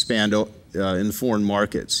expand in foreign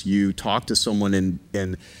markets, you talked to someone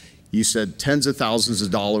and you said tens of thousands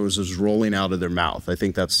of dollars was rolling out of their mouth. I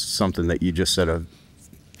think that's something that you just said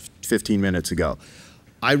 15 minutes ago.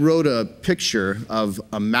 I wrote a picture of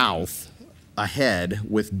a mouth, a head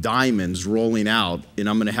with diamonds rolling out, and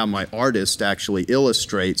I'm going to have my artist actually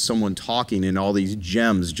illustrate someone talking and all these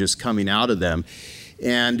gems just coming out of them.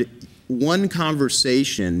 And one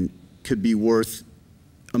conversation could be worth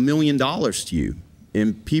 $1 million to you.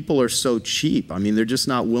 And people are so cheap. I mean, they're just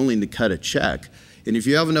not willing to cut a check. And if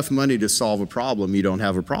you have enough money to solve a problem, you don't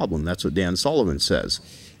have a problem. That's what Dan Sullivan says.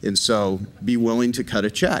 And so be willing to cut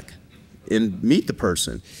a check and meet the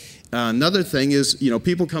person. Another thing is,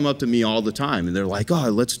 people come up to me all the time and they're like, oh,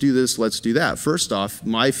 let's do this, let's do that. First off,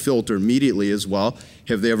 my filter immediately is, well,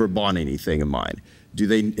 have they ever bought anything of mine?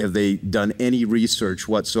 Have they done any research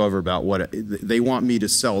whatsoever about what they want me to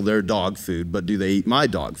sell their dog food, but do they eat my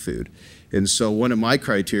dog food? And so one of my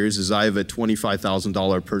criteria is I have a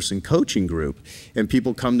 $25,000 person coaching group, and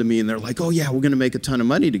people come to me and they're like, oh yeah, we're going to make a ton of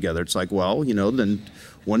money together. It's like, well, then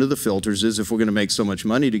one of the filters is if we're going to make so much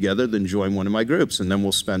money together, then join one of my groups, and then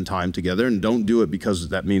we'll spend time together. And don't do it because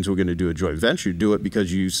that means we're going to do a joint venture. Do it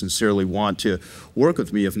because you sincerely want to work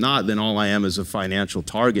with me. If not, then all I am is a financial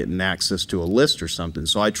target and access to a list or something.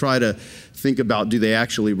 So I try to think about, do they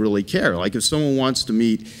actually really care? Like if someone wants to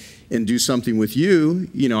meet and do something with you,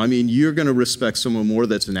 you're going to respect someone more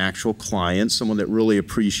that's an actual client, someone that really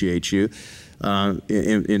appreciates you, and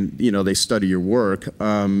they study your work.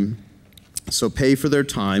 So pay for their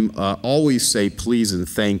time. Always say please and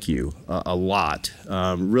thank you a lot.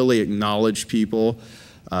 Really acknowledge people,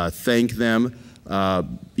 thank them.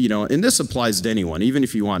 And this applies to anyone, even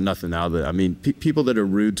if you want nothing out of it. People that are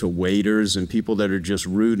rude to waiters and people that are just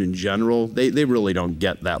rude in general, they really don't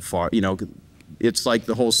get that far. It's like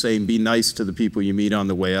the whole saying, be nice to the people you meet on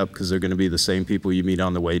the way up because they're going to be the same people you meet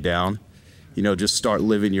on the way down. Just start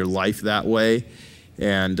living your life that way.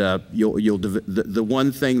 And the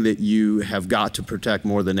one thing that you have got to protect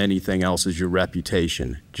more than anything else is your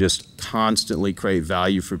reputation. Just constantly create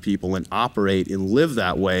value for people and operate and live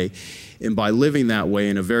that way. And by living that way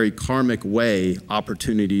in a very karmic way,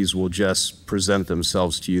 opportunities will just present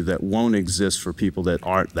themselves to you that won't exist for people that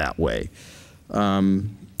aren't that way.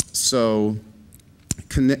 So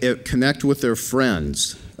connect with their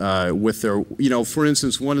friends. For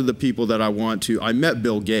instance, one of the people that I met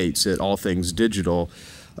Bill Gates at All Things Digital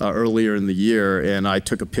earlier in the year, and I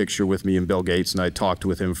took a picture with me and Bill Gates, and I talked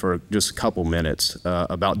with him for just a couple minutes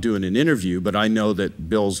about doing an interview, but I know that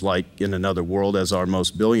Bill's like in another world, as are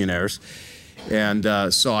most billionaires. And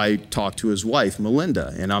so I talked to his wife,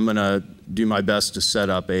 Melinda, and I'm going to do my best to set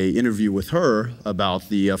up an interview with her about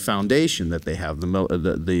the foundation that they have,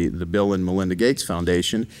 the Bill and Melinda Gates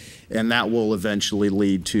Foundation, and that will eventually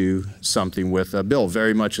lead to something with Bill,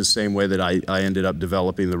 very much the same way that I ended up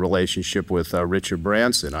developing the relationship with Richard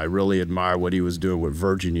Branson. I really admire what he was doing with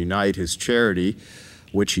Virgin Unite, his charity,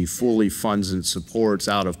 which he fully funds and supports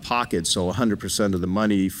out of pocket, so 100% of the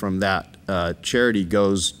money from that charity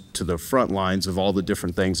goes to the front lines of all the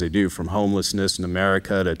different things they do, from homelessness in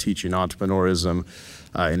America to teaching entrepreneurism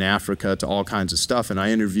in Africa to all kinds of stuff. And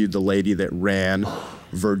I interviewed the lady that ran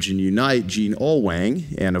Virgin Unite, Jean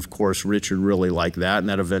Olwang, and of course Richard really liked that, and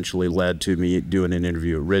that eventually led to me doing an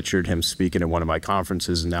interview with Richard, him speaking at one of my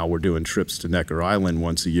conferences, and now we're doing trips to Necker Island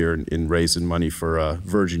once a year in raising money for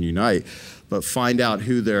Virgin Unite. But find out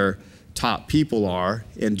who their top people are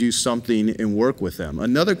and do something and work with them.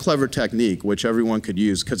 Another clever technique, which everyone could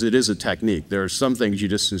use, because it is a technique. There are some things you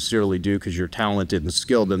just sincerely do because you're talented and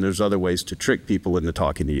skilled, and there's other ways to trick people into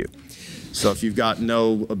talking to you. So if you've got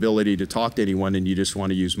no ability to talk to anyone and you just want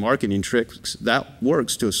to use marketing tricks, that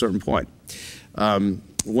works to a certain point.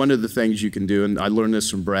 One of the things you can do, and I learned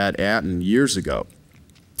this from Brad Atten years ago,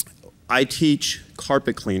 I teach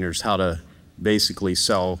carpet cleaners how to basically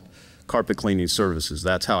sell carpet cleaning services.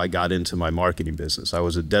 That's how I got into my marketing business. I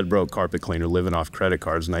was a dead broke carpet cleaner living off credit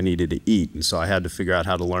cards, and I needed to eat. And so I had to figure out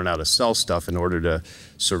how to learn how to sell stuff in order to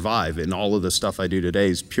survive. And all of the stuff I do today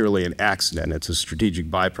is purely an accident. It's a strategic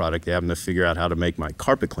byproduct of having to figure out how to make my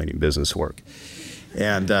carpet cleaning business work.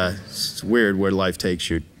 And it's weird where life takes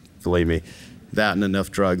you, believe me. That and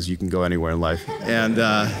enough drugs, you can go anywhere in life. And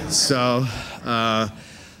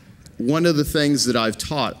one of the things that I've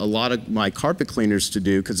taught a lot of my carpet cleaners to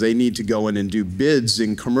do, because they need to go in and do bids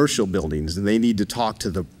in commercial buildings, and they need to talk to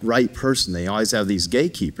the right person. They always have these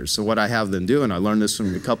gatekeepers. So what I have them do, and I learned this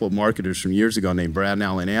from a couple of marketers from years ago named Brad and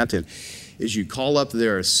Alan Anton, is you call up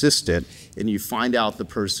their assistant and you find out the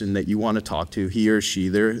person that you want to talk to, he or she,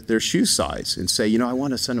 their shoe size, and say, I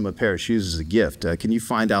want to send them a pair of shoes as a gift. Can you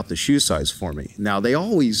find out the shoe size for me? Now, they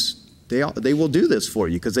will do this for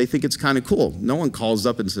you because they think it's kind of cool. No one calls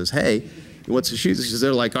up and says, hey, what's the shoe size?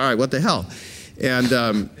 They're like, all right, what the hell?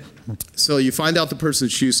 And so you find out the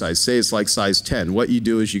person's shoe size. Say it's like size 10. What you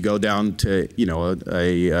do is you go down to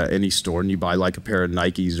any store and you buy like a pair of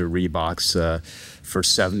Nikes or Reeboks for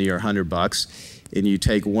 70 or $100, and you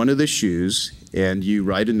take one of the shoes and you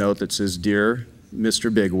write a note that says, Dear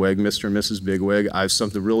Mr. Bigwig, Mr. and Mrs. Bigwig, I have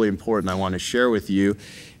something really important I want to share with you.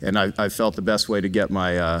 And I felt the best way to get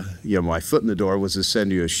my, my foot in the door was to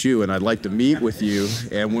send you a shoe, and I'd like to meet with you.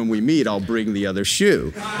 And when we meet, I'll bring the other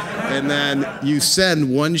shoe. And then you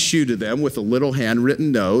send one shoe to them with a little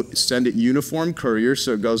handwritten note, send it uniform courier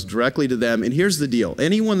so it goes directly to them. And here's the deal.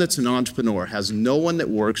 Anyone that's an entrepreneur has no one that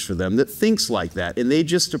works for them that thinks like that, and they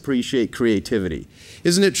just appreciate creativity.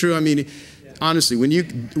 Isn't it true? I mean, honestly, when you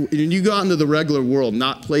go out into the regular world,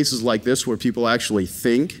 not places like this where people actually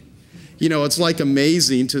think, it's like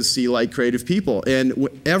amazing to see like creative people. And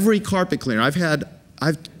every carpet cleaner, I've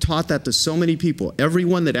taught that to so many people.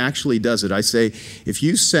 Everyone that actually does it, I say, if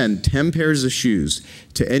you send 10 pairs of shoes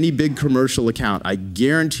to any big commercial account, I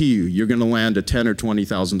guarantee you're going to land a $10,000 or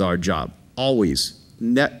 $20,000 job. Always.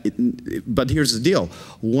 But here's the deal.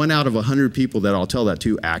 1 out of 100 people that I'll tell that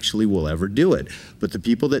to actually will ever do it. But the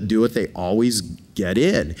people that do it, they always get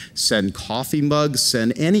in. Send coffee mugs,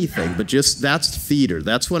 send anything. But that's theater.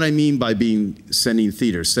 That's what I mean by sending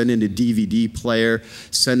theater. Send in a DVD player,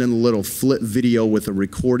 send in a little flip video with a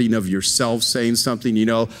recording of yourself saying something,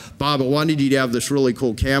 Bob, I wanted you to have this really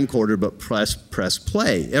cool camcorder, but press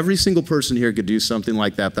play. Every single person here could do something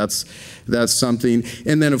like that. That's something.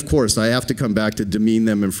 And then, of course, I have to come back to demean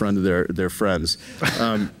them in front of their friends.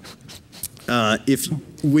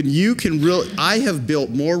 When you can I have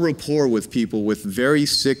built more rapport with people with very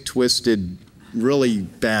sick, twisted, really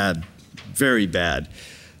bad, very bad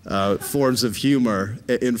forms of humor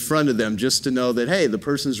in front of them, just to know that, hey, the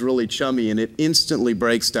person's really chummy, and it instantly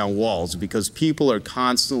breaks down walls because people are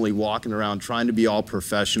constantly walking around trying to be all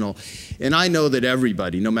professional. And I know that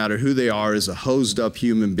everybody, no matter who they are, is a hosed up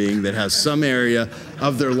human being that has some area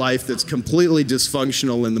of their life that's completely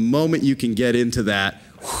dysfunctional, and the moment you can get into that,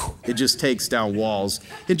 it just takes down walls.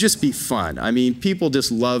 And just be fun. I mean, people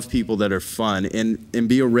just love people that are fun, and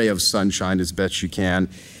be a ray of sunshine as best you can.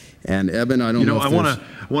 And Eben, I don't know. I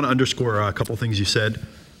want to underscore a couple things you said.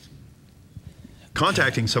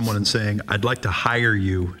 Contacting someone and saying, "I'd like to hire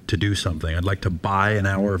you to do something. I'd like to buy an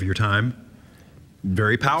hour of your time."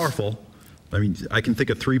 Very powerful. I mean, I can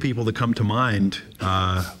think of 3 people that come to mind,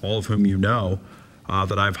 all of whom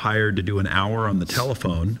that I've hired to do an hour on the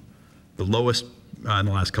telephone. The lowest in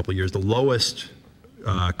the last couple of years, the lowest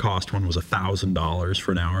cost one was $1,000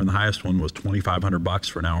 for an hour, and the highest one was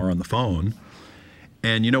 $2,500 for an hour on the phone.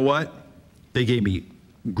 And you know what? They gave me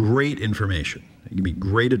great information. They gave me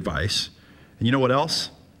great advice. And you know what else?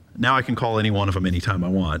 Now I can call any one of them anytime I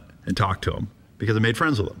want and talk to them because I made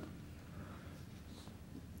friends with them.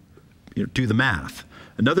 Do the math.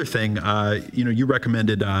 Another thing, you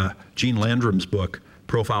recommended Gene Landrum's book,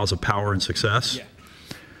 Profiles of Power and Success. Yeah.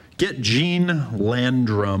 Get Gene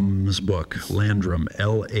Landrum's book, Landrum,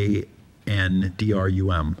 Landrum,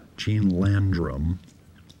 Gene Landrum,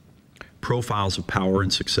 Profiles of Power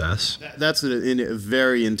and Success. That's a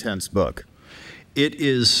very intense book.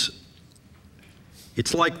 It's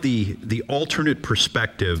like the alternate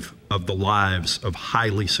perspective of the lives of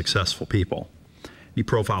highly successful people. He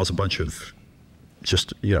profiles a bunch of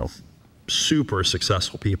just, super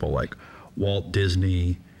successful people like Walt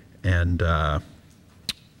Disney and can't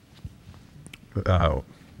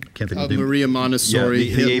think of Maria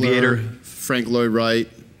Montessori, the aviator, Frank Lloyd Wright,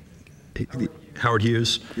 Howard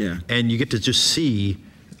Hughes. Yeah. And you get to just see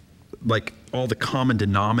like all the common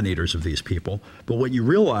denominators of these people. But what you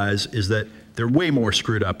realize is that they're way more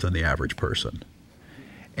screwed up than the average person.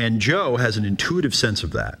 And Joe has an intuitive sense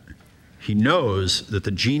of that. He knows that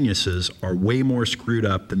the geniuses are way more screwed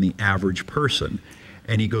up than the average person,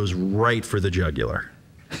 and he goes right for the jugular.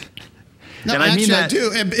 No, and actually, I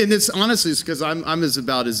do, and it's honestly because I'm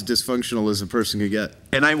about as dysfunctional as a person could get.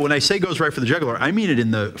 And when I say goes right for the jugular, I mean it in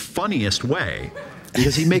the funniest way,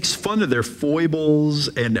 because he makes fun of their foibles,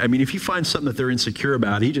 and I mean, if he finds something that they're insecure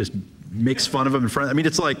about, he just makes fun of them in front. I mean,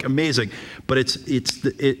 it's like amazing, but it's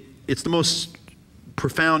the most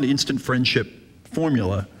profound instant friendship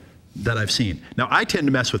formula that I've seen. Now, I tend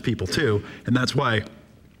to mess with people too, and that's why.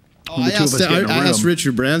 I asked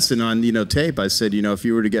Richard Branson on tape. I said, if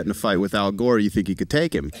you were to get in a fight with Al Gore, you think you could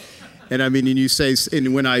take him? And I mean, and you say,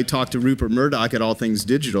 and when I talk to Rupert Murdoch at All Things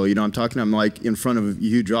Digital, I'm talking to him like in front of a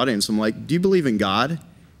huge audience. I'm like, do you believe in God?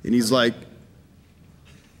 And he's like,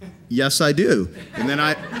 yes, I do. And then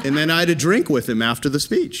I had a drink with him after the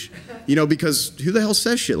speech, because who the hell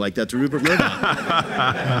says shit like that to Rupert Murdoch?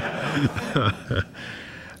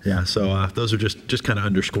 Yeah. So those are just kind of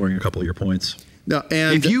underscoring a couple of your points. No,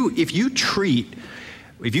 and if you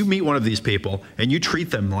meet one of these people and you treat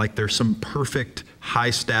them like they're some perfect high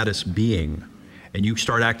status being, and you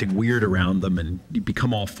start acting weird around them and you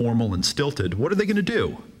become all formal and stilted, what are they going to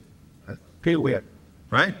do? Feel weird.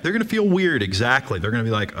 right? They're going to feel weird, exactly. They're going to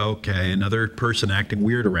be like, okay, another person acting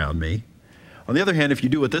weird around me. On the other hand, if you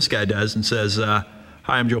do what this guy does and says, hi,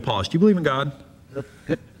 I'm Joe Polish, do you believe in God?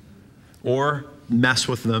 Or mess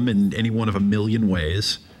with them in any one of a million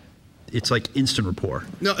ways, it's like instant rapport.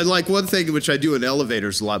 No, like one thing which I do in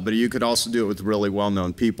elevators a lot, but you could also do it with really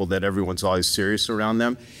well-known people that everyone's always serious around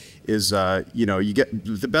them, is, you get,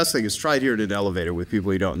 the best thing is try it here in an elevator with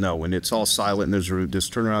people you don't know. When it's all silent and there's a room,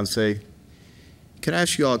 just turn around and say, can I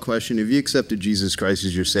ask you all a question? Have you accepted Jesus Christ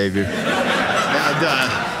as your Savior?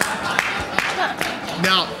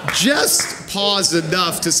 Now, just pause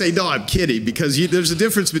enough to say, no, I'm kidding, because there's a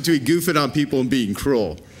difference between goofing on people and being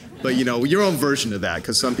cruel. But, your own version of that,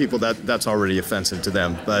 because some people, that's already offensive to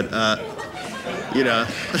them. But,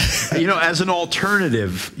 as an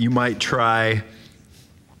alternative, you might try,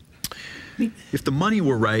 if the money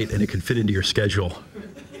were right and it could fit into your schedule,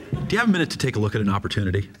 do you have a minute to take a look at an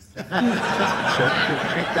opportunity?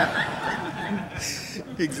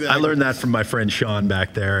 Exactly. I learned that from my friend Sean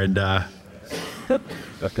back there, and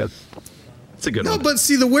it's a good one. No, but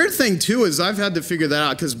see, the weird thing too is I've had to figure that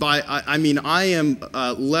out because I am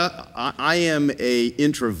a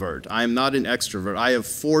introvert. I am not an extrovert. I have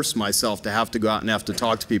forced myself to have to go out and have to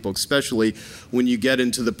talk to people, especially when you get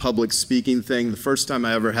into the public speaking thing. The first time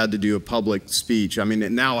I ever had to do a public speech,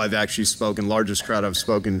 now I've actually spoken, largest crowd I've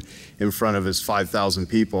spoken in front of is 5,000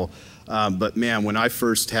 people. But man, when I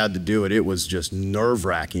first had to do it, it was just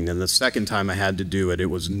nerve-wracking. And the second time I had to do it, it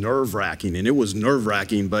was nerve-wracking. And it was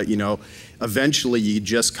nerve-wracking, but eventually you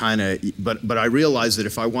just kind of, but I realized that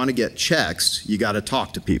if I want to get checks, you got to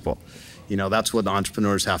talk to people. That's what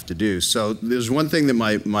entrepreneurs have to do. So there's one thing that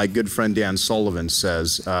my good friend Dan Sullivan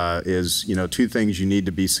says is, two things you need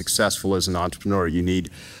to be successful as an entrepreneur. You need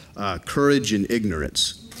courage and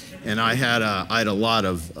ignorance. And I had a lot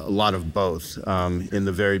of both in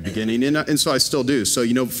the very beginning, and so I still do. So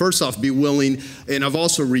first off, be willing. And I've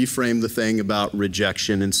also reframed the thing about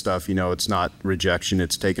rejection and stuff. It's not rejection;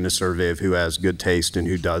 it's taking a survey of who has good taste and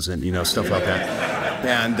who doesn't. Stuff like that.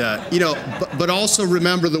 And but also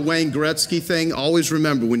remember the Wayne Gretzky thing. Always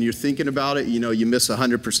remember when you're thinking about it. You miss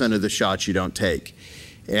 100% of the shots you don't take.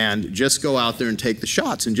 And just go out there and take the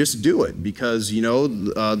shots and just do it, because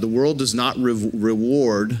the world does not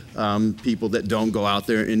reward people that don't go out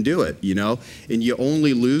there and do it. And you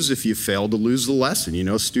only lose if you fail to lose the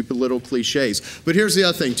lesson. Stupid little cliches. But here's the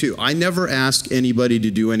other thing too. I never ask anybody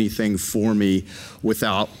to do anything for me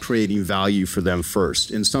without creating value for them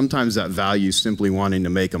first. And sometimes that value is simply wanting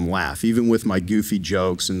to make them laugh, even with my goofy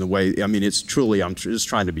jokes and the way. It's truly, I'm just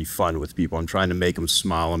trying to be fun with people. I'm trying to make them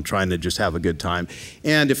smile. I'm trying to just have a good time.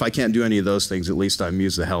 And if I can't do any of those things, at least I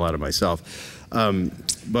amuse the hell out of myself.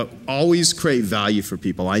 But always create value for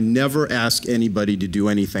people. I never ask anybody to do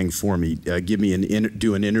anything for me.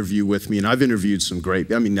 Do an interview with me, and I've interviewed some great.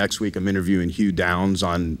 Next week I'm interviewing Hugh Downs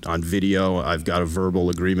on video. I've got a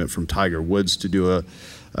verbal agreement from Tiger Woods to do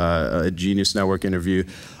a Genius Network interview.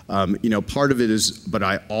 Part of it is, but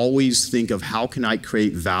I always think of how can I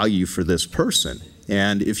create value for this person,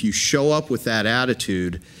 and if you show up with that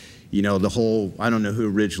attitude. The whole, I don't know who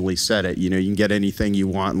originally said it, you can get anything you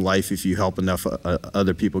want in life if you help enough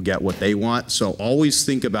other people get what they want. So always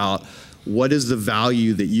think about what is the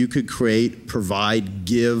value that you could create, provide,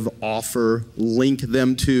 give, offer, link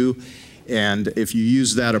them to. And if you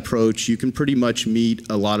use that approach, you can pretty much meet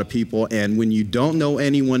a lot of people. And when you don't know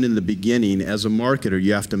anyone in the beginning, as a marketer,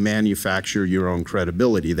 you have to manufacture your own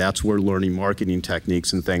credibility. That's where learning marketing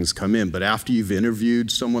techniques and things come in. But after you've interviewed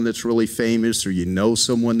someone that's really famous, or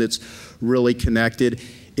someone that's really connected,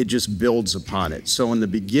 it just builds upon it. So in the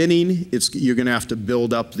beginning, you're going to have to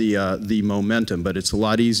build up the momentum, but it's a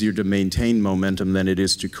lot easier to maintain momentum than it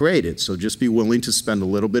is to create it. So just be willing to spend a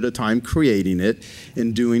little bit of time creating it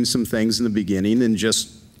and doing some things in the beginning, and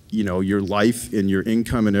just, your life and your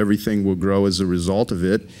income and everything will grow as a result of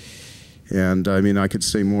it. And I could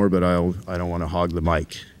say more, but I don't want to hog the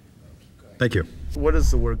mic. Thank you. What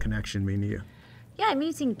does the word connection mean to you? Yeah, it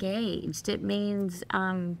means engaged. It means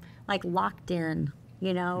like locked in.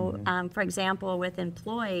 For example, with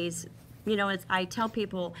employees, I tell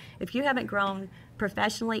people, if you haven't grown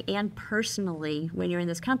professionally and personally when you're in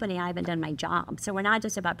this company, I haven't done my job. So we're not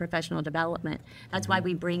just about professional development. That's why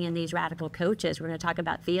we bring in these radical coaches. We're going to talk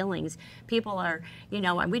about feelings. People are,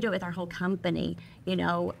 and we do it with our whole company,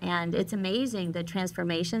 and it's amazing the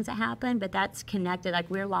transformations that happen, but that's connected, like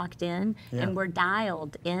we're locked in and we're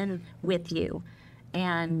dialed in with you.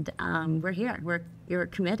 and we're here. You're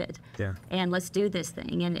committed. Yeah. And let's do this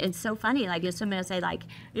thing. And it's so funny. Like, if somebody will say, like,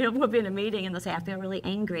 you know, we'll be in a meeting and they'll say, I feel really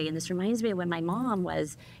angry. And this reminds me of when my mom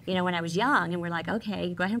was, you know, when I was young. And we're like,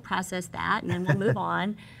 okay, go ahead and process that, and then we'll move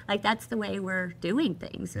on. Like, that's the way we're doing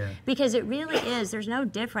things. Yeah. Because it really is. There's no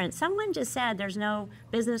difference. Someone just said there's no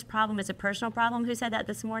business problem. It's a personal problem. Who said that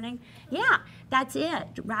this morning? Yeah, that's it,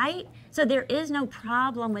 right? So there is no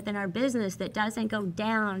problem within our business that doesn't go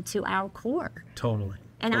down to our core. Totally.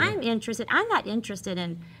 And I'm not interested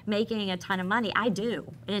in making a ton of money. I do.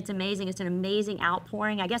 And it's amazing. It's an amazing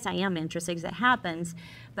outpouring. I guess I am interested because it happens.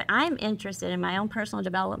 But I'm interested in my own personal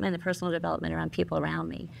development, the personal development around people around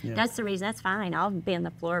me. Yeah. That's the reason. That's fine. I'll be on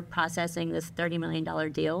the floor processing this $30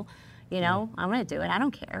 million deal. You know, I want to do it. I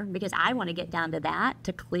don't care because I want to get down to that,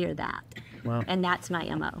 to clear that. Wow. And that's my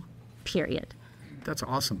MO, period. That's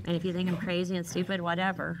awesome. And if you think I'm crazy and stupid,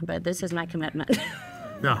 whatever. But this is my commitment.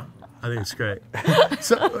 No. I think it's great.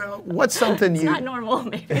 So, what's something it's not normal,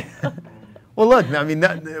 maybe. Well, look, I mean,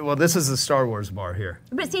 this is the Star Wars bar here.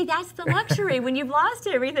 But see, that's the luxury. When you've lost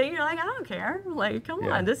everything, you're like, I don't care. Like, come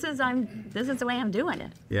on, this is the way I'm doing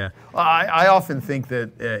it. Yeah, I often think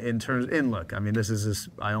that look, I mean,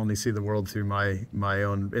 I only see the world through my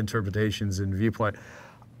own interpretations and viewpoint.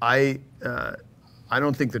 I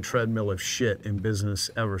don't think the treadmill of shit in business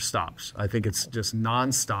ever stops. I think it's just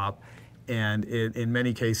nonstop. And in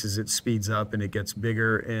many cases, it speeds up and it gets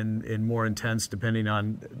bigger and more intense depending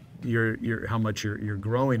on how much you're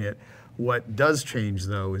growing it. What does change,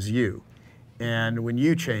 though, is you. And when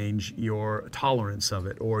you change, your tolerance of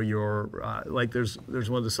it, or your like there's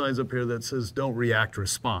one of the signs up here that says don't react,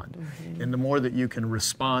 respond. Mm-hmm. And the more that you can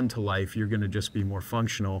respond to life, you're going to just be more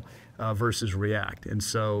functional versus react. And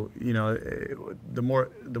so, you know, the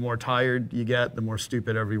more tired you get, the more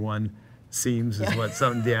stupid everyone seems, is what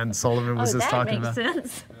Dan Sullivan was just talking about. That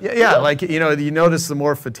makes sense. Yeah, like, you know, you notice the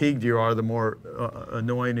more fatigued you are, the more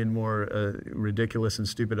annoying and more ridiculous and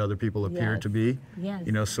stupid other people appear to be. Yes.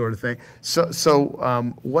 You know, sort of thing.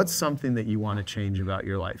 So what's something that you want to change about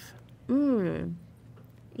your life? You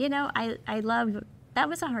know, I love, that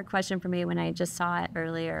was a hard question for me when I just saw it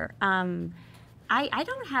earlier. I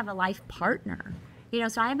don't have a life partner, you know,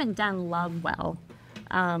 so I haven't done love well.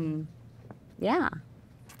 Yeah.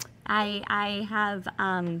 I've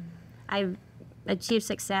achieved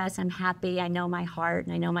success. I'm happy. I know my heart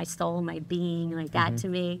and I know my soul, my being, like that to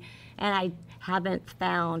me. And I haven't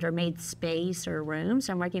found or made space or room.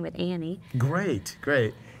 So I'm working with Annie. Great.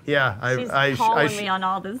 Yeah, she's calling me on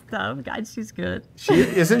all this stuff. God, she's good.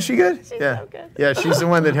 Isn't she good? She's so good. Yeah, she's the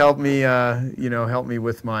one that helped me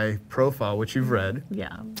with my profile, which you've read.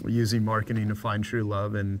 Yeah. Using marketing to find true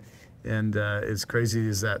love. And as crazy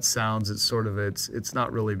as that sounds, it's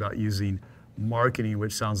not really about using marketing,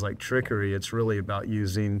 which sounds like trickery. It's really about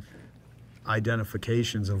using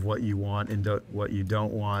identifications of what you want and what you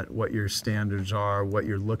don't want, what your standards are, what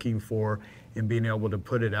you're looking for, and being able to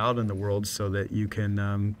put it out in the world so that you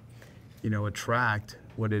can, attract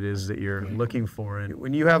what it is that you're looking for. And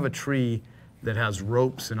when you have a tree that has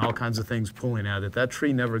ropes and all kinds of things pulling at it, that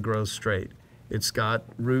tree never grows straight. It's got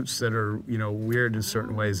roots that are, weird in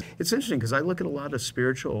certain ways. It's interesting because I look at a lot of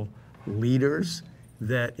spiritual leaders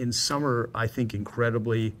that in some are, I think,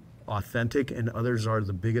 incredibly authentic, and others are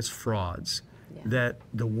the biggest frauds. Yeah. That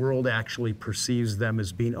the world actually perceives them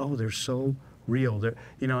as being, oh, they're so real. They're,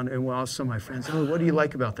 and while some of my friends, oh, what do you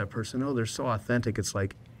like about that person? Oh, they're so authentic. It's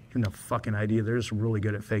like, the fucking idea, they're just really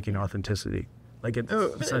good at faking authenticity. Like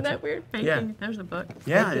isn't that weird? Faking. Yeah. There's a book.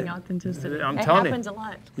 Faking authenticity. I'm telling you. It happens a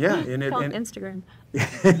lot. Yeah. And Instagram.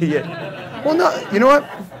 Yeah. Well, no. You know what?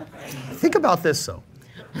 Think about this though.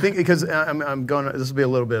 Because I'm going. This will be a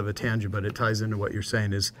little bit of a tangent, but it ties into what you're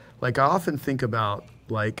saying. Is like I often think about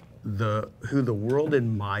like who the world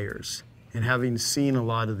admires, and having seen a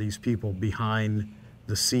lot of these people behind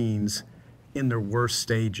the scenes in their worst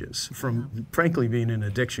stages, from frankly being in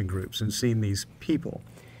addiction groups and seeing these people.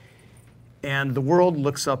 And the world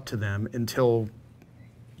looks up to them until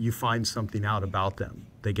you find something out about them.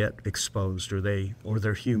 They get exposed, or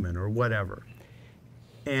they're human, or whatever.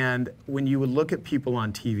 And when you would look at people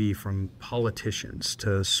on TV, from politicians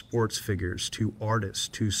to sports figures to artists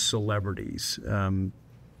to celebrities, I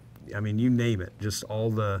mean, you name it, just all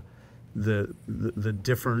the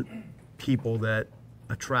different people that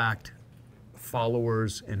attract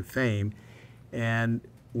followers and fame. And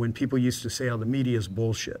when people used to say, oh, the media is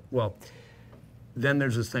bullshit. Well, then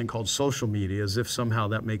there's this thing called social media, as if somehow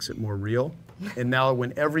that makes it more real. And now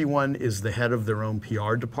when everyone is the head of their own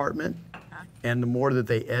PR department, and the more that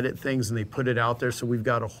they edit things and they put it out there, so we've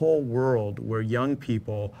got a whole world where young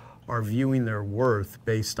people are viewing their worth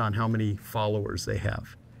based on how many followers they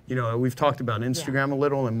have. You know, we've talked about Instagram a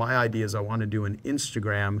little, and my idea is I want to do an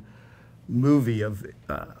Instagram movie of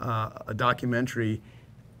a documentary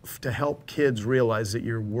to help kids realize that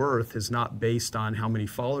your worth is not based on how many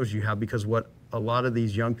followers you have, because what a lot of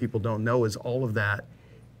these young people don't know is all of that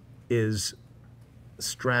is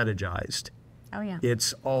strategized. Oh yeah.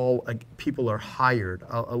 It's all people are hired,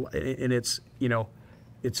 and it's, you know,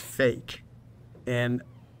 it's fake. And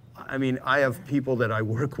I mean, I have people that I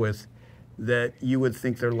work with that you would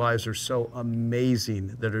think their lives are so amazing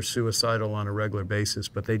that are suicidal on a regular basis,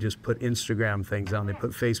 but they just put Instagram things on, they put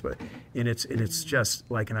Facebook, and it's just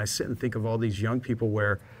like, and I sit and think of all these young people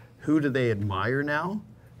where, who do they admire now?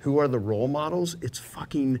 Who are the role models? It's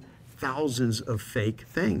fucking thousands of fake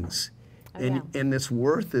things. And this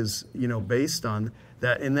worth is, you know, based on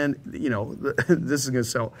that. And then, you know, this is going to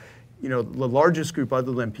sound, you know, the largest group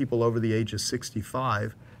other than people over the age of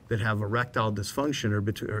 65 that have erectile dysfunction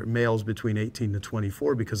are males between 18 to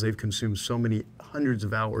 24, because they've consumed so many hundreds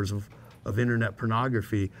of hours of internet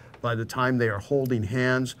pornography. By the time they are holding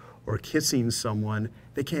hands or kissing someone,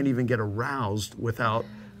 they can't even get aroused without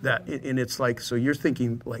that. And it's like, so you're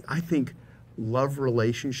thinking, like, I think love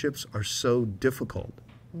relationships are so difficult,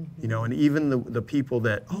 you know, and even the people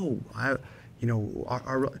that, you know,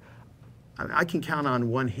 I can count on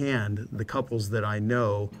one hand the couples that I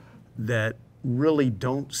know that really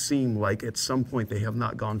don't seem like at some point they have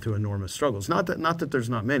not gone through enormous struggles. Not that there's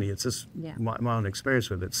not many, it's just my own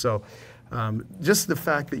experience with it. So just the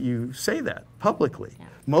fact that you say that publicly,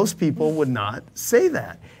 most people would not say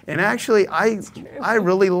that. And actually, I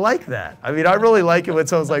really like that. I mean, I really like it when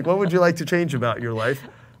someone's like, what would you like to change about your life?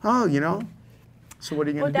 Oh, you know, so what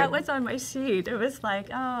are you going to do? Well, that was on my sheet. It was like,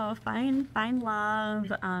 oh, find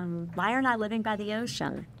love. Why aren't I living by the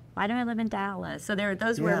ocean? Why do I live in Dallas? So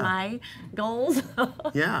those were my goals.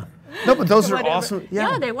 Yeah. No, but those are awesome.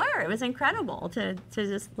 Yeah, they were. It was incredible to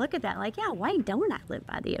just look at that. Like, yeah, why don't I live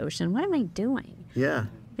by the ocean? What am I doing? Yeah.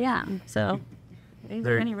 Yeah. So, is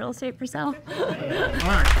there any real estate for sale? All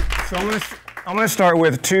right. So I'm going to start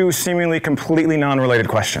with two seemingly completely non-related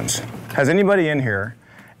questions. Has anybody in here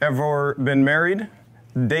ever been married,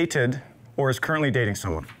 dated, or is currently dating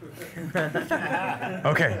someone?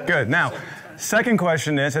 Okay, good. Now, second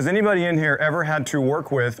question is, has anybody in here ever had to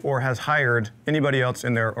work with or has hired anybody else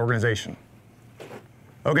in their organization?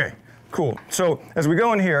 Okay, cool. So as we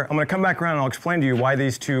go in here, I'm going to come back around and I'll explain to you why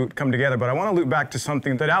these two come together, but I want to loop back to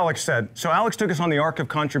something that Alex said. So Alex took us on the arc of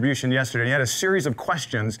contribution yesterday, and he had a series of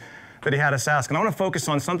questions that he had us ask, and I want to focus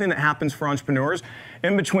on something that happens for entrepreneurs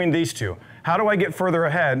in between these two. How do I get further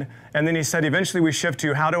ahead? And then he said, eventually we shift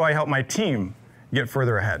to, how do I help my team get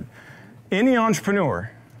further ahead? Any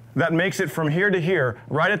entrepreneur that makes it from here to here,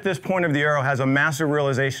 right at this point of the arrow, has a massive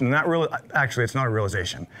realization. And actually, it's not a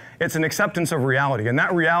realization. It's an acceptance of reality. And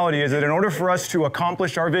that reality is that in order for us to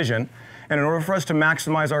accomplish our vision, and in order for us to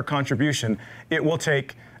maximize our contribution, it will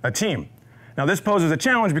take a team. Now, this poses a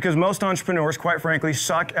challenge because most entrepreneurs, quite frankly,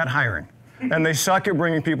 suck at hiring. And they suck at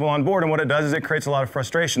bringing people on board. And what it does is it creates a lot of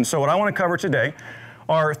frustration. So what I want to cover today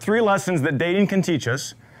are 3 lessons that dating can teach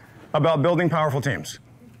us about building powerful teams.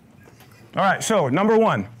 All right, so number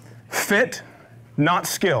 1. Fit, not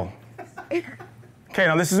skill. Okay,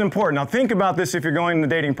 now this is important. Now think about this if you're going in the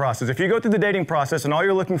dating process. If you go through the dating process and all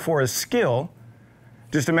you're looking for is skill,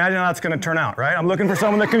 just imagine how that's going to turn out, right? I'm looking for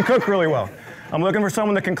someone that can cook really well. I'm looking for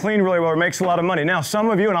someone that can clean really well or makes a lot of money. Now, some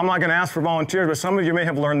of you, and I'm not going to ask for volunteers, but some of you may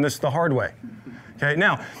have learned this the hard way. Okay,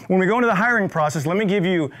 now, when we go into the hiring process, let me give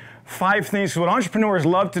you 5 things. So what entrepreneurs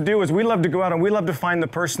love to do is we love to go out and we love to find the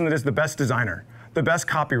person that is the best designer, the best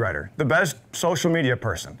copywriter, the best social media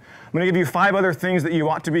person. I'm going to give you 5 other things that you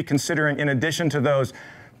ought to be considering in addition to those,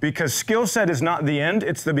 because skill set is not the end,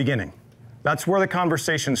 it's the beginning. That's where the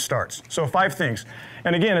conversation starts. So 5 things.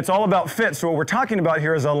 And again, it's all about fit. So what we're talking about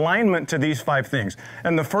here is alignment to these 5 things.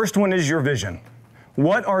 And the first one is your vision.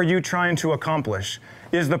 What are you trying to accomplish?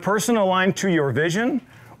 Is the person aligned to your vision,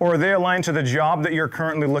 or are they aligned to the job that you're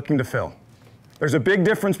currently looking to fill? There's a big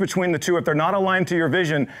difference between the two. If they're not aligned to your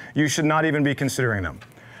vision, you should not even be considering them.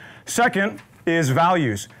 Second is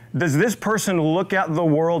values. Does this person look at the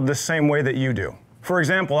world the same way that you do? For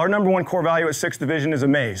example, our number 1 core value at 6th Division is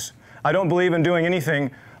amaze. I don't believe in doing anything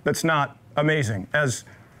that's not amazing. As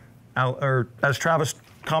Travis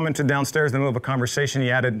commented downstairs in the middle of a conversation, he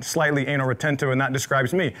added slightly anal retentive, and that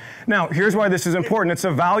describes me. Now, here's why this is important. It's a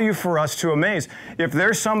value for us to amaze. If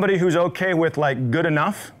there's somebody who's okay with like good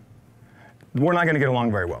enough, we're not going to get along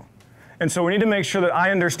very well. And so we need to make sure that I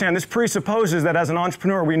understand. This presupposes that as an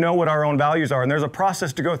entrepreneur, we know what our own values are, and there's a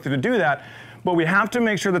process to go through to do that, but we have to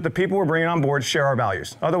make sure that the people we're bringing on board share our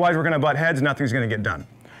values. Otherwise, we're going to butt heads, nothing's going to get done.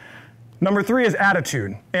 Number 3 is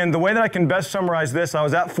attitude. And the way that I can best summarize this, I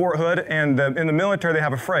was at Fort Hood, and in the military they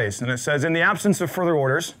have a phrase, and it says, in the absence of further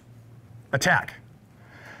orders, attack.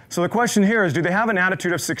 So the question here is, do they have an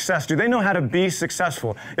attitude of success? Do they know how to be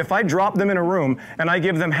successful? If I drop them in a room and I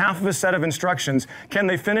give them half of a set of instructions, can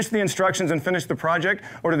they finish the instructions and finish the project,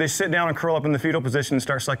 or do they sit down and curl up in the fetal position and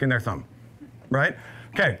start sucking their thumb? Right?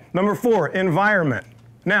 Okay, number 4, environment.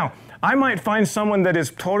 Now, I might find someone that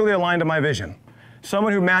is totally aligned to my vision,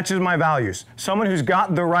 someone who matches my values, someone who's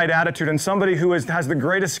got the right attitude, and somebody who has the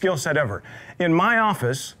greatest skill set ever. In my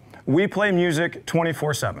office, we play music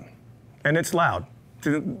 24/7, and it's loud.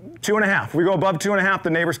 2.5. We go above 2.5, the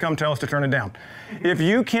neighbors come tell us to turn it down. If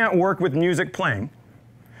you can't work with music playing,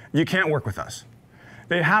 you can't work with us.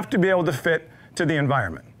 They have to be able to fit to the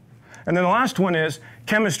environment. And then the last one is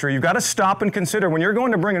chemistry. You've got to stop and consider, when you're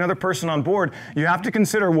going to bring another person on board, you have to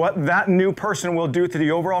consider what that new person will do to the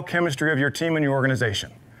overall chemistry of your team and your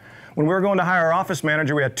organization. When we were going to hire our office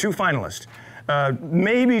manager, we had 2 finalists.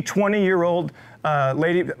 Maybe 20-year-old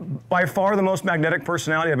lady, by far the most magnetic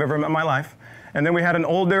personality I've ever met in my life. And then we had an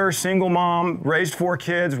older single mom, raised 4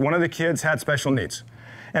 kids. One of the kids had special needs.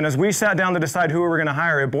 And as we sat down to decide who we were going to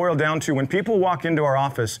hire, it boiled down to when people walk into our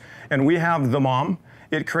office and we have the mom,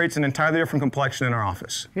 it creates an entirely different complexion in our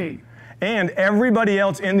office. And everybody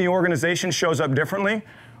else in the organization shows up differently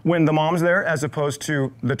when the mom's there as opposed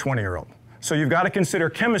to the 20-year-old. So you've got to consider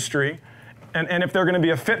chemistry and if they're going to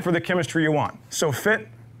be a fit for the chemistry you want. So fit,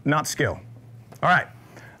 not skill. All right,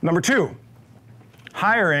 number 2,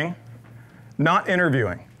 hiring, not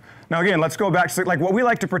interviewing. Now again, let's go back to like what we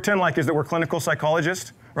like to pretend like is that we're clinical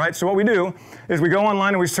psychologists, right? So what we do is we go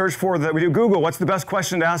online and we search for we do Google, what's the best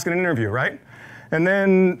question to ask in an interview, right? And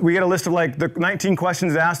then we get a list of like the 19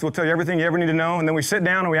 questions asked. We'll tell you everything you ever need to know. And then we sit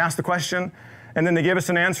down and we ask the question, and then they give us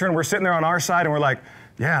an answer, and we're sitting there on our side and we're like,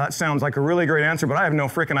 yeah, that sounds like a really great answer, but I have no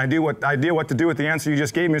freaking idea what to do with the answer you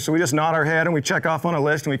just gave me. So we just nod our head and we check off on a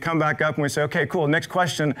list, and we come back up and we say, okay, cool, next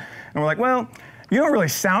question. And we're like, well, you don't really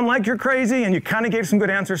sound like you're crazy, and you kind of gave some good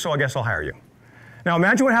answers, so I guess I'll hire you. Now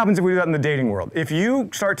imagine what happens if we do that in the dating world. If you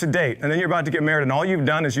start to date, and then you're about to get married, and all you've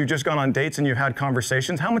done is you've just gone on dates and you've had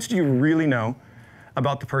conversations, how much do you really know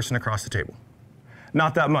about the person across the table?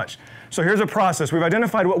 Not that much. So here's a process. We've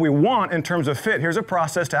identified what we want in terms of fit. Here's a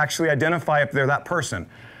process to actually identify if they're that person.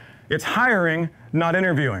 It's hiring, not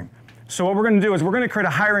interviewing. So what we're going to do is we're going to create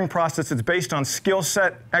a hiring process that's based on skill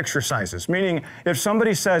set exercises, meaning if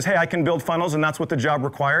somebody says, hey, I can build funnels and that's what the job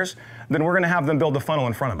requires, then we're going to have them build the funnel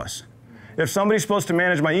in front of us. If somebody's supposed to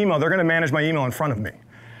manage my email, they're going to manage my email in front of me.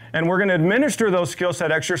 And we're going to administer those skill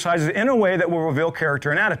set exercises in a way that will reveal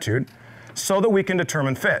character and attitude so that we can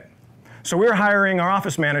determine fit. So we're hiring our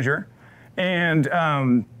office manager, and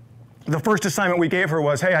the first assignment we gave her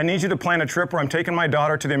was, hey, I need you to plan a trip where I'm taking my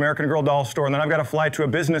daughter to the American Girl doll store, and then I've got to fly to a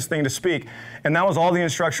business thing to speak. And that was all the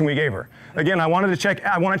instruction we gave her. Again, I want to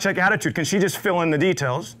check attitude. Can she just fill in the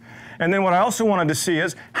details? And then what I also wanted to see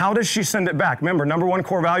is, how does she send it back? Remember, number 1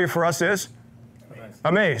 core value for us is?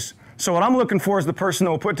 Amaze. So what I'm looking for is the person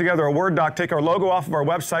that will put together a Word doc, take our logo off of our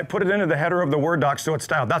website, put it into the header of the Word doc so it's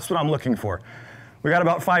styled. That's what I'm looking for. We got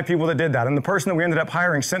about 5 people that did that. And the person that we ended up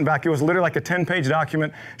hiring sent back, it was literally like a 10-page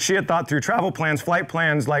document. She had thought through travel plans, flight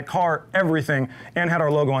plans, like car, everything, and had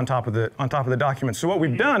our logo on top of the document. So what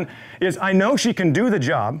we've done is I know she can do the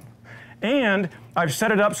job, and I've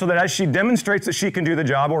set it up so that as she demonstrates that she can do the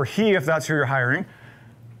job, or he, if that's who you're hiring,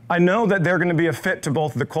 I know that they're going to be a fit to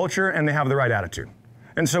both the culture and they have the right attitude.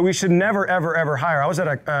 And so we should never, ever, ever hire. I was at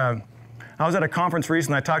a conference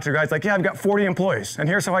recently. I talked to guys like, yeah, I've got 40 employees, and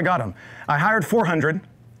here's how I got them. I hired 400,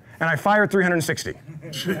 and I fired 360.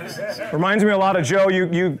 Reminds me a lot of Joe.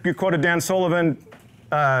 You quoted Dan Sullivan,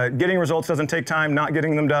 getting results doesn't take time, not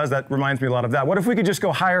getting them does. That reminds me a lot of that. What if we could just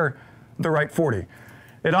go hire the right 40?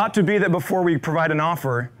 It ought to be that before we provide an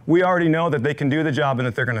offer, we already know that they can do the job and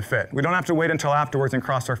that they're going to fit. We don't have to wait until afterwards and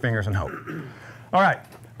cross our fingers and hope. All right,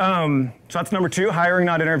 so that's number 2, hiring,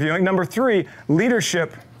 not interviewing. Number 3,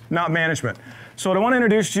 leadership, not management. So what I want to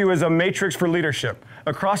introduce to you is a matrix for leadership.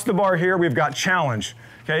 Across the bar here, we've got challenge,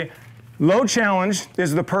 okay? Low challenge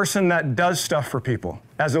is the person that does stuff for people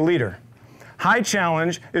as a leader. High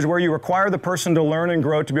challenge is where you require the person to learn and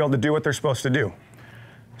grow to be able to do what they're supposed to do.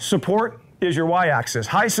 Support is your y-axis.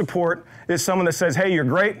 High support is someone that says, hey, you're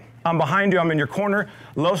great, I'm behind you, I'm in your corner.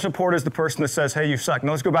 Low support is the person that says, hey, you suck. Now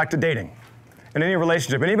let's go back to dating. In any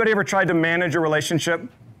relationship, anybody ever tried to manage a relationship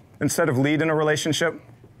instead of lead in a relationship?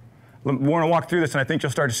 We want to walk through this, and I think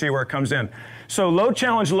you'll start to see where it comes in. So low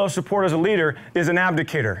challenge, low support as a leader is an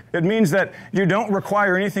abdicator. It means that you don't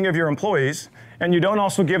require anything of your employees, and you don't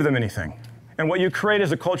also give them anything. And what you create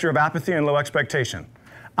is a culture of apathy and low expectation.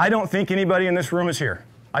 I don't think anybody in this room is here.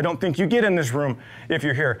 I don't think you get in this room if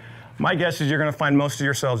you're here. My guess is you're going to find most of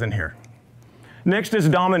yourselves in here. Next is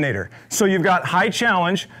dominator. So you've got high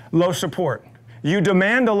challenge, low support. You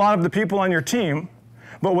demand a lot of the people on your team,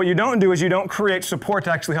 but what you don't do is you don't create support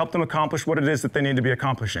to actually help them accomplish what it is that they need to be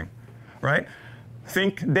accomplishing, right?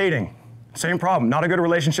 Think dating. Same problem, not a good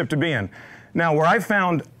relationship to be in. Now, where I've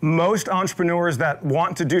found most entrepreneurs that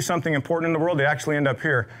want to do something important in the world, they actually end up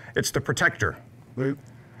here. It's the protector. Right.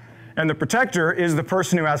 And the protector is the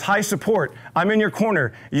person who has high support. I'm in your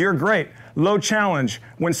corner. You're great. Low challenge.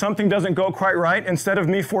 When something doesn't go quite right, instead of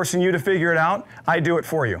me forcing you to figure it out, I do it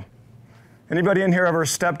for you. Anybody in here ever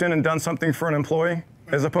stepped in and done something for an employee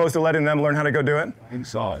as opposed to letting them learn how to go do it?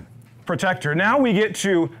 Inside. Protector. Now we get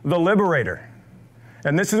to the liberator.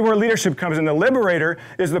 And this is where leadership comes in. The liberator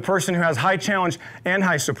is the person who has high challenge and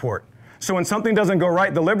high support. So when something doesn't go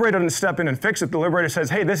right, the liberator doesn't step in and fix it. The liberator says,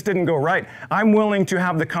 hey, this didn't go right. I'm willing to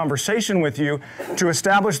have the conversation with you to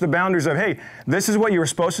establish the boundaries of, hey, this is what you were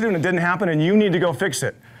supposed to do and it didn't happen and you need to go fix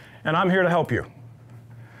it. And I'm here to help you.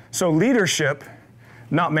 So leadership,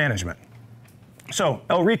 not management. So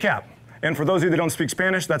I'll recap. And for those of you that don't speak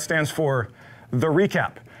Spanish, that stands for the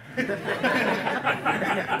recap.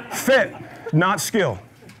 Fit, not skill.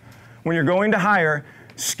 When you're going to hire,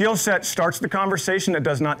 skill set starts the conversation, it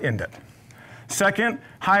does not end it. Second,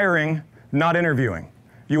 hiring, not interviewing.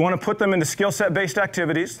 You want to put them into skill set based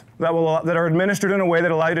activities that are administered in a way that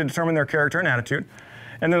allow you to determine their character and attitude.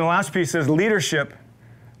 And then the last piece is leadership,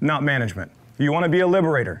 not management. You want to be a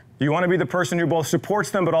liberator. You want to be the person who both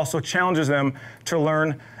supports them but also challenges them to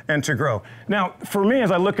learn and to grow. Now, for me,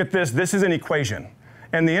 as I look at this, this is an equation.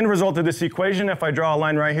 And the end result of this equation, if I draw a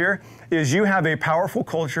line right here, is you have a powerful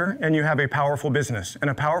culture and you have a powerful business. And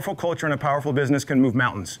a powerful culture and a powerful business can move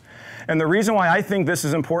mountains. And the reason why I think this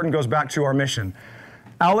is important goes back to our mission.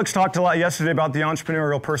 Alex talked a lot yesterday about the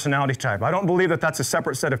entrepreneurial personality type. I don't believe that that's a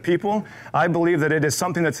separate set of people. I believe that it is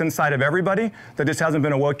something that's inside of everybody that just hasn't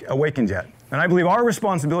been awakened yet. And I believe our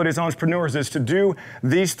responsibility as entrepreneurs is to do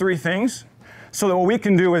these three things so that what we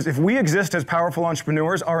can do is if we exist as powerful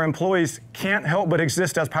entrepreneurs, our employees can't help but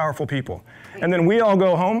exist as powerful people. And then we all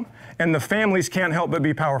go home and the families can't help but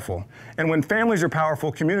be powerful. And when families are powerful,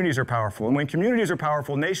 communities are powerful. And when communities are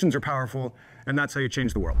powerful, nations are powerful. And that's how you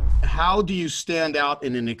change the world. How do you stand out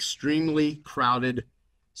in an extremely crowded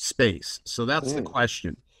space? So that's the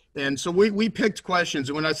question. And so we picked questions.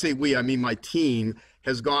 And when I say we, I mean my team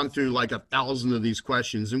has gone through like 1,000 of these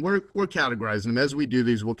questions. And we're categorizing them. As we do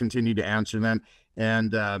these, we'll continue to answer them.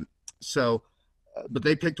 And but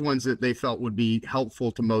they picked ones that they felt would be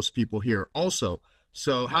helpful to most people here also.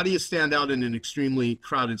 So how do you stand out in an extremely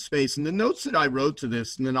crowded space? And the notes that I wrote to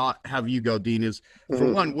this, and then I'll have you go, Dean, is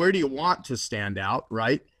for one, where do you want to stand out,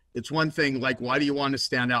 right? It's one thing like, why do you want to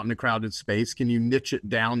stand out in a crowded space? Can you niche it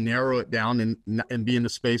down, narrow it down, and be in a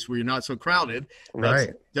space where you're not so crowded?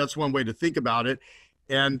 That's one way to think about it.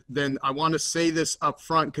 And then I want to say this up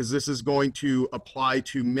front because this is going to apply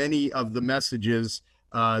to many of the messages,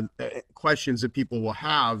 questions that people will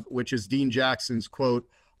have, which is Dean Jackson's quote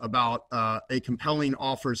about a compelling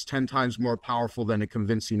offer is 10 times more powerful than a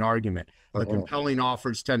convincing argument. A compelling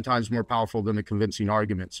offer is 10 times more powerful than a convincing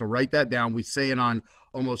argument. So write that down. We say it on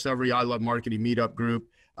almost every I Love Marketing meetup group,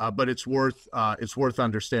 but it's worth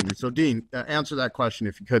understanding. So Dean, answer that question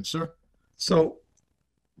if you could, sir. So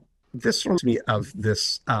this reminds me of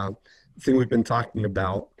this thing we've been talking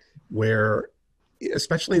about where,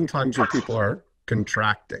 especially in times when people are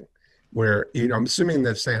contracting, where, I'm assuming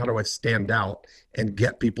they're saying, how do I stand out and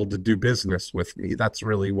get people to do business with me? That's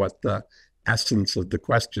really what the essence of the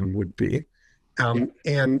question would be.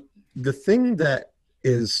 And the thing that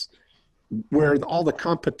is where all the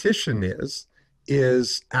competition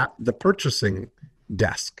is at the purchasing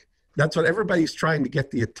desk. That's what everybody's trying to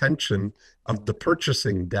get the attention of the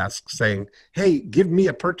purchasing desk, saying, hey, give me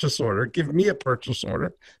a purchase order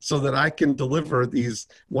so that I can deliver these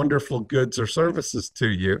wonderful goods or services to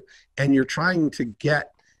you. And you're trying to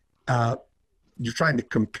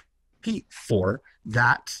compete for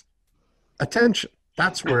that attention.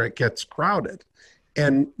 That's where it gets crowded.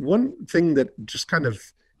 And one thing that just kind of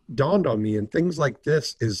dawned on me in things like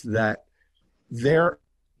this is that there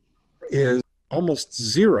is almost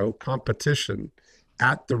zero competition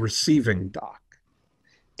at the receiving dock.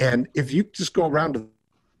 And if you just go around to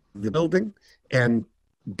the building and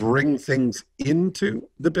bring things into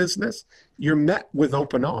the business, you're met with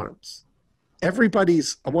open arms.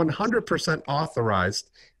 Everybody's 100% authorized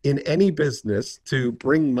in any business to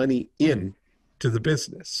bring money in to the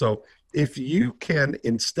business. So if you can,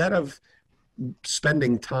 instead of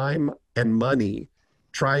spending time and money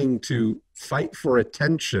trying to fight for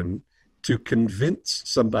attention to convince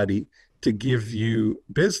somebody to give you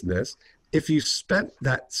business if you spent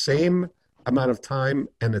that same amount of time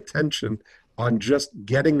and attention on just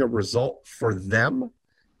getting a result for them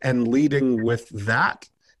and leading with that,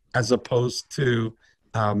 as opposed to,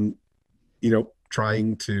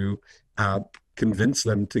 trying to convince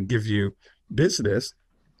them to give you business.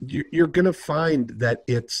 You're going to find that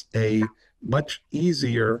it's a much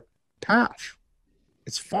easier path.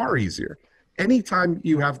 It's far easier. Anytime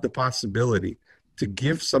you have the possibility to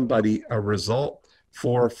give somebody a result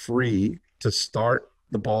for free to start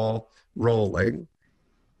the ball rolling,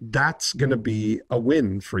 that's going to be a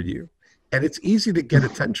win for you. And it's easy to get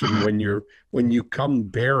attention when you come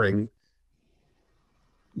bearing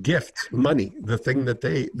gifts, money, the thing that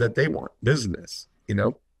they want, business.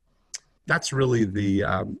 That's really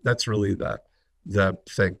the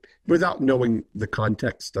thing, without knowing the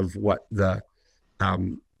context of what the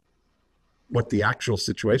actual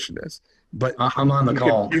situation is. But I'm on the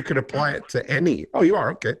call. You could apply it to any. Oh, you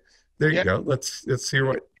are? Okay. There you go. Let's hear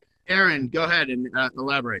what. Aaron, go ahead and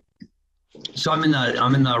elaborate. So I'm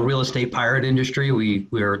in the real estate pirate industry. We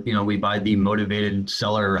buy the motivated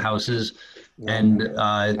seller houses. And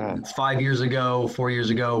 4 years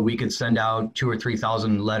ago, we could send out 2,000 or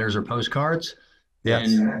 3,000 letters or postcards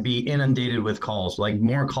and be inundated with calls, like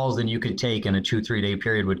more calls than you could take in a 2-3 day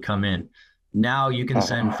period would come in. Now you can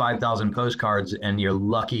send 5,000 postcards and you're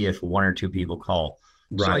lucky if 1 or 2 people call.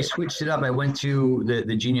 Right. So I switched it up. I went to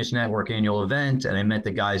the Genius Network annual event and I met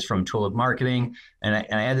the guys from Tulip Marketing. And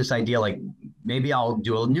I had this idea, like, maybe I'll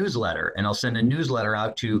do a newsletter and I'll send a newsletter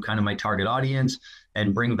out to kind of my target audience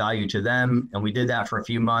and bring value to them. And we did that for a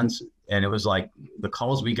few months. And it was like, the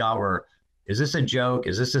calls we got were, is this a joke?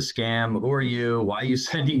 Is this a scam? Who are you? Why are you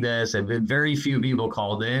sending this? And very few people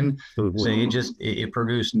called in. Mm-hmm. So it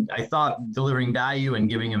produced, I thought, delivering value and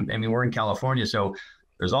giving them, we're in California, so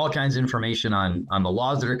there's all kinds of information on the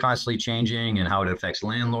laws that are constantly changing and how it affects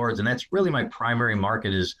landlords. And that's really my primary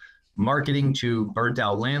market, is marketing to burnt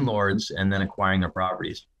out landlords and then acquiring their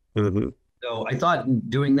properties. Mm-hmm. So I thought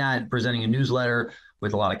doing that, presenting a newsletter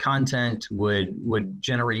with a lot of content would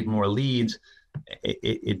generate more leads.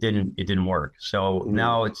 It didn't work. So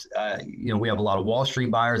now it's, we have a lot of Wall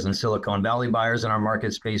Street buyers and Silicon Valley buyers in our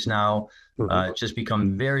market space now. It's just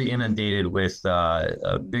become very inundated with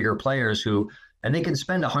bigger players and they can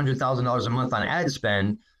spend $100,000 a month on ad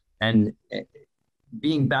spend, and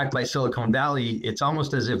being backed by Silicon Valley, it's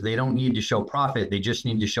almost as if they don't need to show profit. They just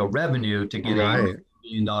need to show revenue to get a $1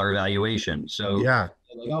 billion valuation. So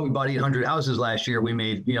we bought 800 houses last year. We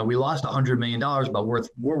made, we lost $100 million, but we're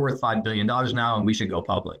worth $5 billion now, and we should go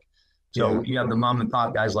public. So you have the mom and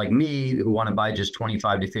pop guys like me who want to buy just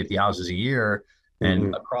 25 to 50 houses a year,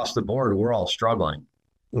 and across the board, we're all struggling.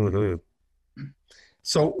 Mm-hmm.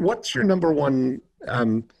 So what's your number one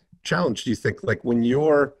challenge, do you think? Like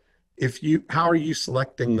how are you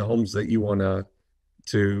selecting the homes that you want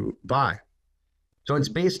to buy? So it's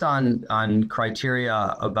based on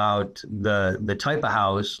criteria about the type of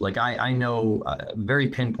house. Like I know very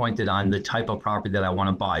pinpointed on the type of property that I want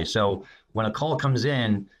to buy. So when a call comes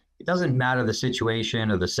in, it doesn't matter the situation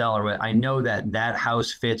or the seller. I know that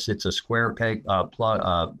house fits. It's a square peg,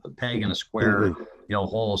 peg in a square,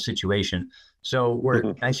 hole situation. So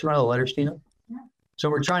can I see one of the letters, Tina? Yeah.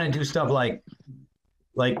 So we're trying to do stuff like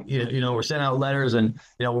we're sending out letters, and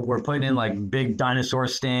we're putting in like big dinosaur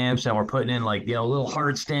stamps, and we're putting in like little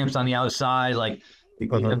heart stamps on the outside. Like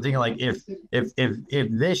I'm thinking, like if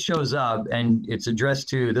this shows up and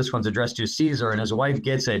this one's addressed to Caesar and his wife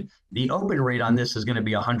gets it, the open rate on this is going to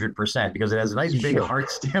be 100% because it has a nice big heart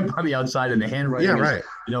stamp on the outside, and the handwriting is,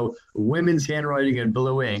 women's handwriting in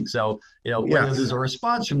blue ink. So whether there's a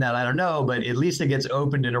response from that, I don't know, but at least it gets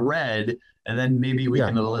opened in a red, and then maybe we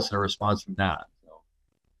can elicit a response from that.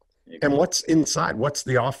 And what's inside? What's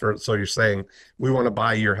the offer? So you're saying, we want to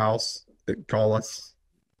buy your house, call us?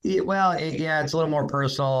 Well, it's a little more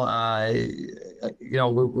personal. I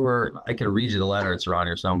could read you the letter. It's around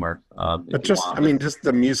here somewhere. But just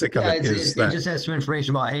the music of it is that. It just has some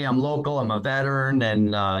information about, hey, I'm local, I'm a veteran,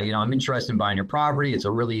 and I'm interested in buying your property. It's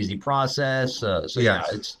a really easy process.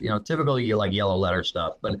 It's typically like yellow letter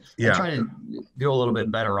stuff, but I'm trying to do a little bit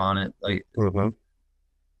better on it.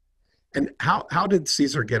 And how did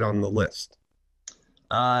Caesar get on the list?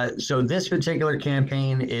 So this particular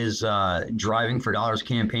campaign is Driving for Dollars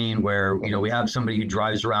campaign, where we have somebody who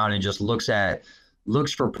drives around and just looks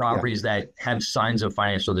for properties that have signs of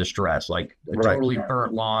financial distress, like a totally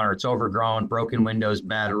burnt lawn, or it's overgrown, broken windows,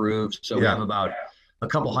 bad roofs. So we have about a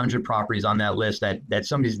couple hundred properties on that list that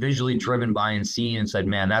somebody's visually driven by and seen and said,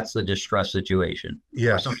 man, that's the distress situation.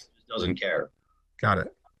 Yeah, or somebody just doesn't care. Got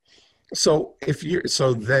it. So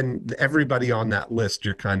then everybody on that list,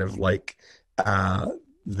 you're kind of like,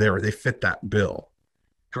 they fit that bill.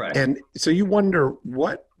 Correct. And so you wonder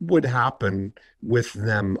what would happen with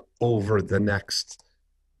them over the next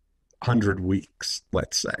 100 weeks,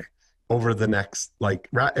 let's say, over the next, like,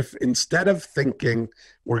 if instead of thinking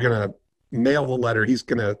we're going to mail the letter, he's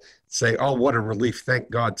going to say, oh, what a relief. Thank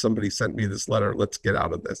God somebody sent me this letter. Let's get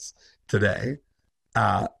out of this today.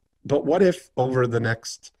 But what if over the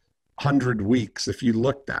next 100 weeks, if you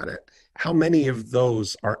looked at it, how many of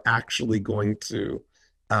those are actually going to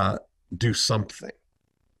do something?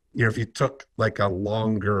 You know, if you took like a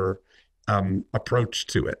longer approach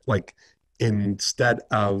to it, like instead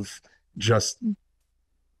of just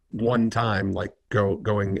one time, like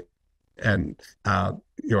going and, I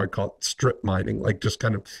call it strip mining, like just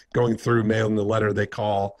kind of going through, mailing the letter they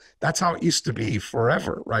call. That's how it used to be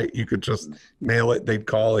forever, right? You could just mail it, they'd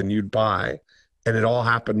call and you'd buy, and it all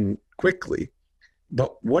happened quickly.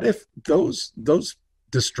 But what if those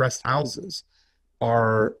distressed houses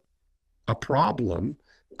are a problem?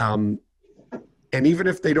 And even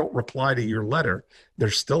if they don't reply to your letter,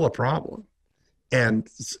 there's still a problem. And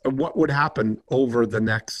what would happen over the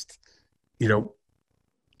next,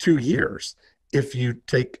 2 years if you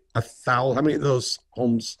take 1,000? How many of those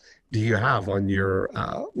homes do you have on your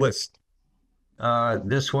list?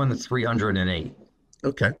 This one is 308.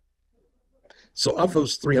 Okay. So of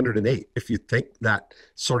those 308, if you take that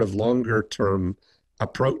sort of longer term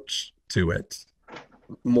approach to it,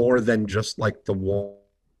 more than just like the one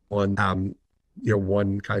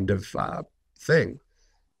kind of thing,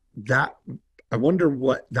 that I wonder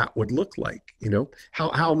what that would look like.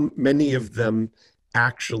 How many of them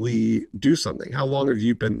actually do something? How long have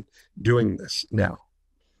you been doing this now?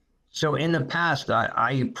 So in the past,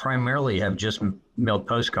 I primarily have just mailed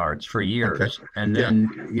postcards for years. Okay. And then,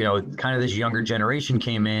 kind of this younger generation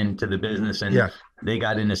came into the business, and they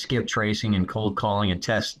got into skip tracing and cold calling and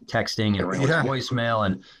texting and voicemail,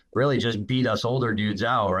 and really just beat us older dudes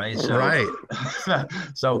out, right? So, right.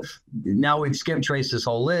 So now we've skip traced this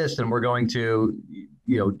whole list, and we're going to,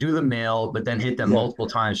 do the mail, but then hit them multiple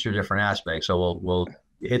times through different aspects. So we'll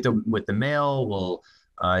hit them with the mail. We'll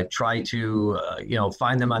try to,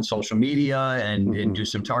 find them on social media and do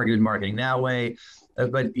some targeted marketing that way.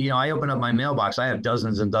 But, I open up my mailbox. I have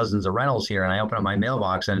dozens and dozens of rentals here, and I open up my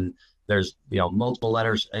mailbox, and there's, multiple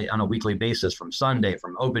letters on a weekly basis from Sunday,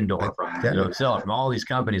 from Open Door, from, Zillow, from all these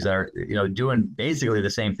companies that are, doing basically the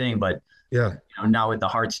same thing, but, now with the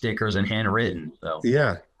heart stickers and handwritten. So,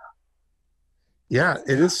 yeah,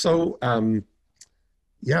 it is so,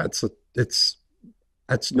 it's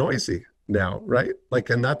noisy now, right? Like,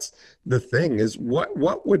 and that's the thing is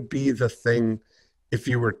what would be the thing if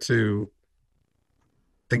you were to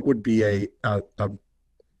think would be a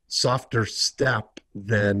softer step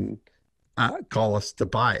than call us to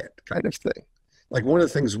buy it kind of thing. Like one of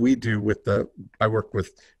the things we do I work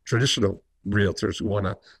with traditional realtors who want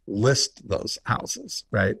to list those houses,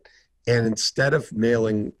 right? And instead of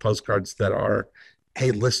mailing postcards that are, hey,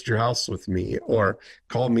 list your house with me, or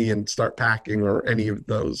call me and start packing, or any of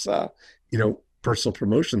those, personal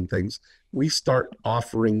promotion things, we start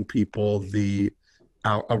offering people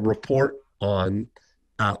a report on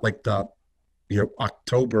like the,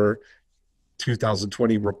 October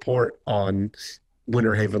 2020 report on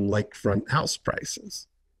Winter Haven lakefront house prices,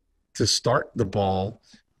 to start the ball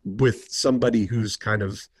with somebody who's kind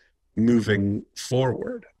of moving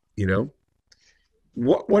forward.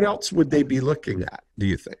 What else would they be looking at, do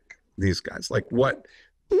you think, these guys? Like, what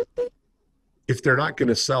if they're not going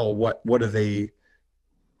to sell, what do they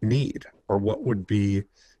need, or what would be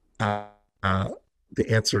the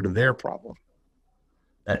answer to their problem?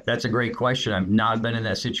 That's a great question. I've not been in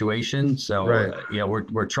that situation, so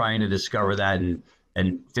we're trying to discover that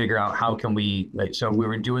and figure out how can we. So we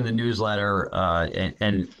were doing the newsletter,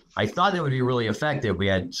 and I thought that would be really effective. We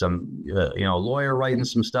had some, lawyer writing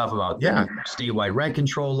some stuff about statewide rent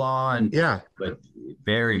control law, and but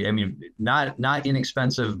not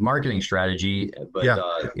inexpensive marketing strategy, but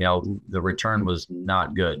the return was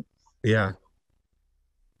not good.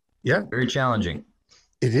 Very challenging.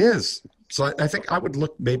 It is. So I think I would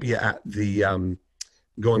look maybe at the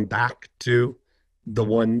going back to the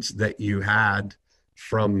ones that you had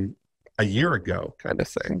from a year ago kind of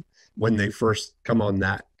thing, when they first come on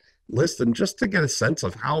that list, and just to get a sense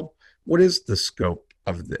of what is the scope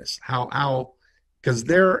of this, because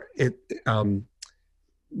they're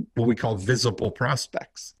what we call visible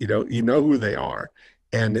prospects. You know who they are,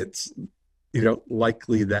 and it's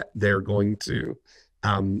likely that they're going to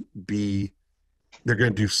they're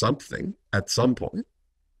going to do something at some point.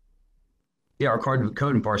 Yeah, our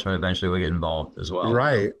code enforcement eventually will get involved as well.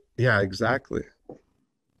 Right. Yeah, exactly.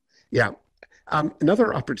 Yeah.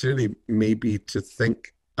 Another opportunity may be to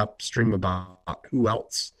think upstream about who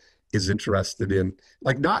else is interested in,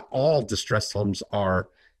 like, not all distressed homes are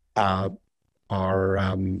run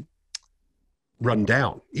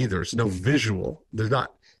down either. There's no visual. They're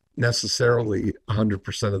not necessarily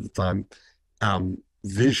 100% of the time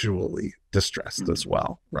visually distressed as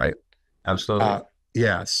well, right? Absolutely.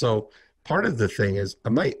 Yeah. So part of the thing is I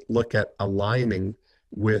might look at aligning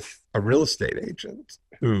with a real estate agent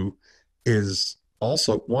who is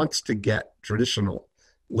also wants to get traditional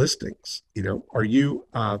listings. You know, are you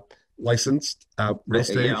licensed real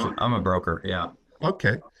estate Yeah, agent? I'm a broker. Yeah.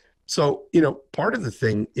 Okay. So, you know, part of the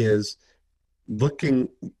thing is looking,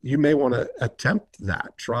 you may want to attempt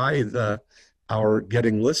that. Try our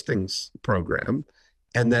Getting Listings program.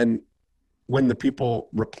 And then when the people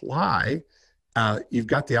reply, you've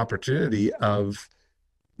got the opportunity of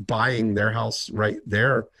buying their house right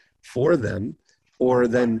there for them, or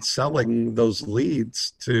then selling those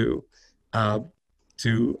leads to a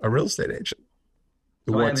real estate agent.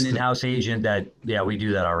 So I have an in-house agent that, yeah, we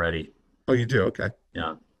do that already. Oh, you do? Okay.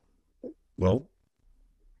 Yeah. Well,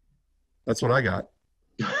 that's what I got.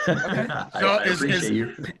 So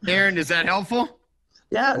Aaron, is that helpful?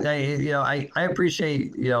 Yeah, I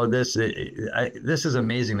appreciate, this. This is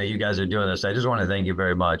amazing that you guys are doing this. I just want to thank you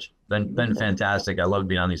very much. Been fantastic. I love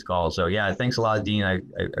being on these calls. So yeah, thanks a lot, Dean. I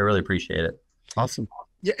really appreciate it. Awesome.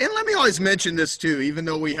 Yeah, and let me always mention this too, even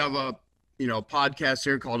though we have a podcast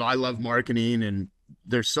here called I Love Marketing, and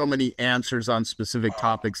there's so many answers on specific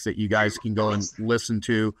topics that you guys can go and listen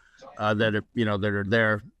to that are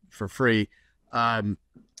there for free. I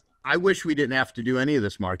wish we didn't have to do any of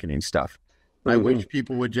this marketing stuff. I wish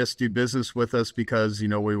people would just do business with us because,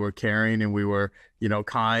 we were caring and we were,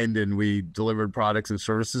 kind and we delivered products and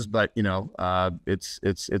services. But, it's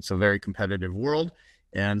a very competitive world.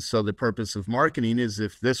 And so the purpose of marketing is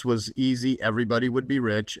if this was easy, everybody would be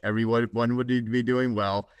rich, everyone would be doing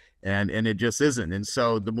well, and it just isn't. And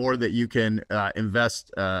so the more that you can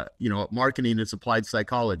invest, marketing is applied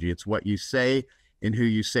psychology. It's what you say and who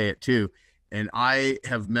you say it to. And I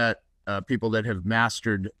have met people that have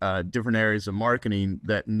mastered different areas of marketing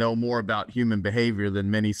that know more about human behavior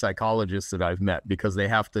than many psychologists that I've met, because they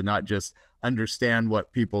have to not just understand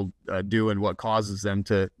what people do and what causes them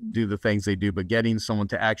to do the things they do, but getting someone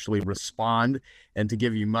to actually respond and to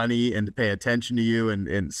give you money and to pay attention to you.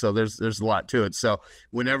 And so there's a lot to it. So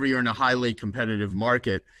whenever you're in a highly competitive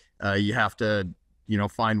market, you have to,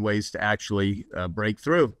 find ways to actually break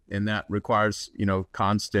through. And that requires,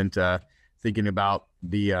 constant thinking about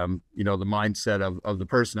the mindset of the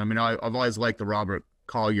person. I mean, I've always liked the Robert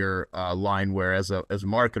Collier line where as a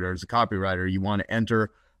marketer, as a copywriter, you want to enter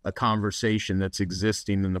a conversation that's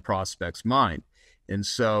existing in the prospect's mind. And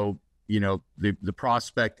so, the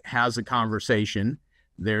prospect has a conversation.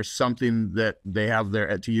 There's something that they have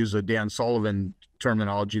there, to use a Dan Sullivan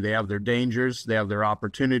terminology, they have their dangers, they have their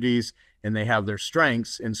opportunities, and they have their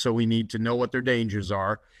strengths. And so we need to know what their dangers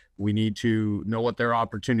are. We need to know what their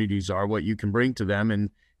opportunities are, what you can bring to them,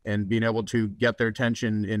 and being able to get their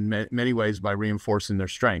attention in many ways by reinforcing their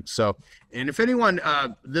strengths. So, and if anyone,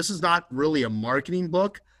 this is not really a marketing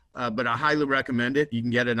book, but I highly recommend it. You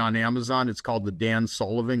can get it on Amazon. It's called The Dan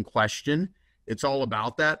Sullivan Question. It's all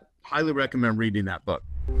about that. Highly recommend reading that book.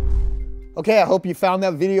 Okay, I hope you found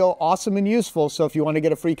that video awesome and useful. So if you want to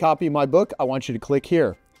get a free copy of my book, I want you to click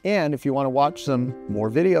here. And if you want to watch some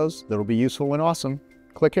more videos that'll be useful and awesome,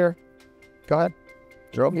 click here. Go ahead.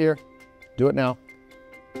 They're over here. Do it now.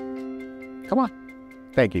 Come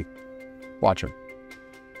on. Thank you. Watch them.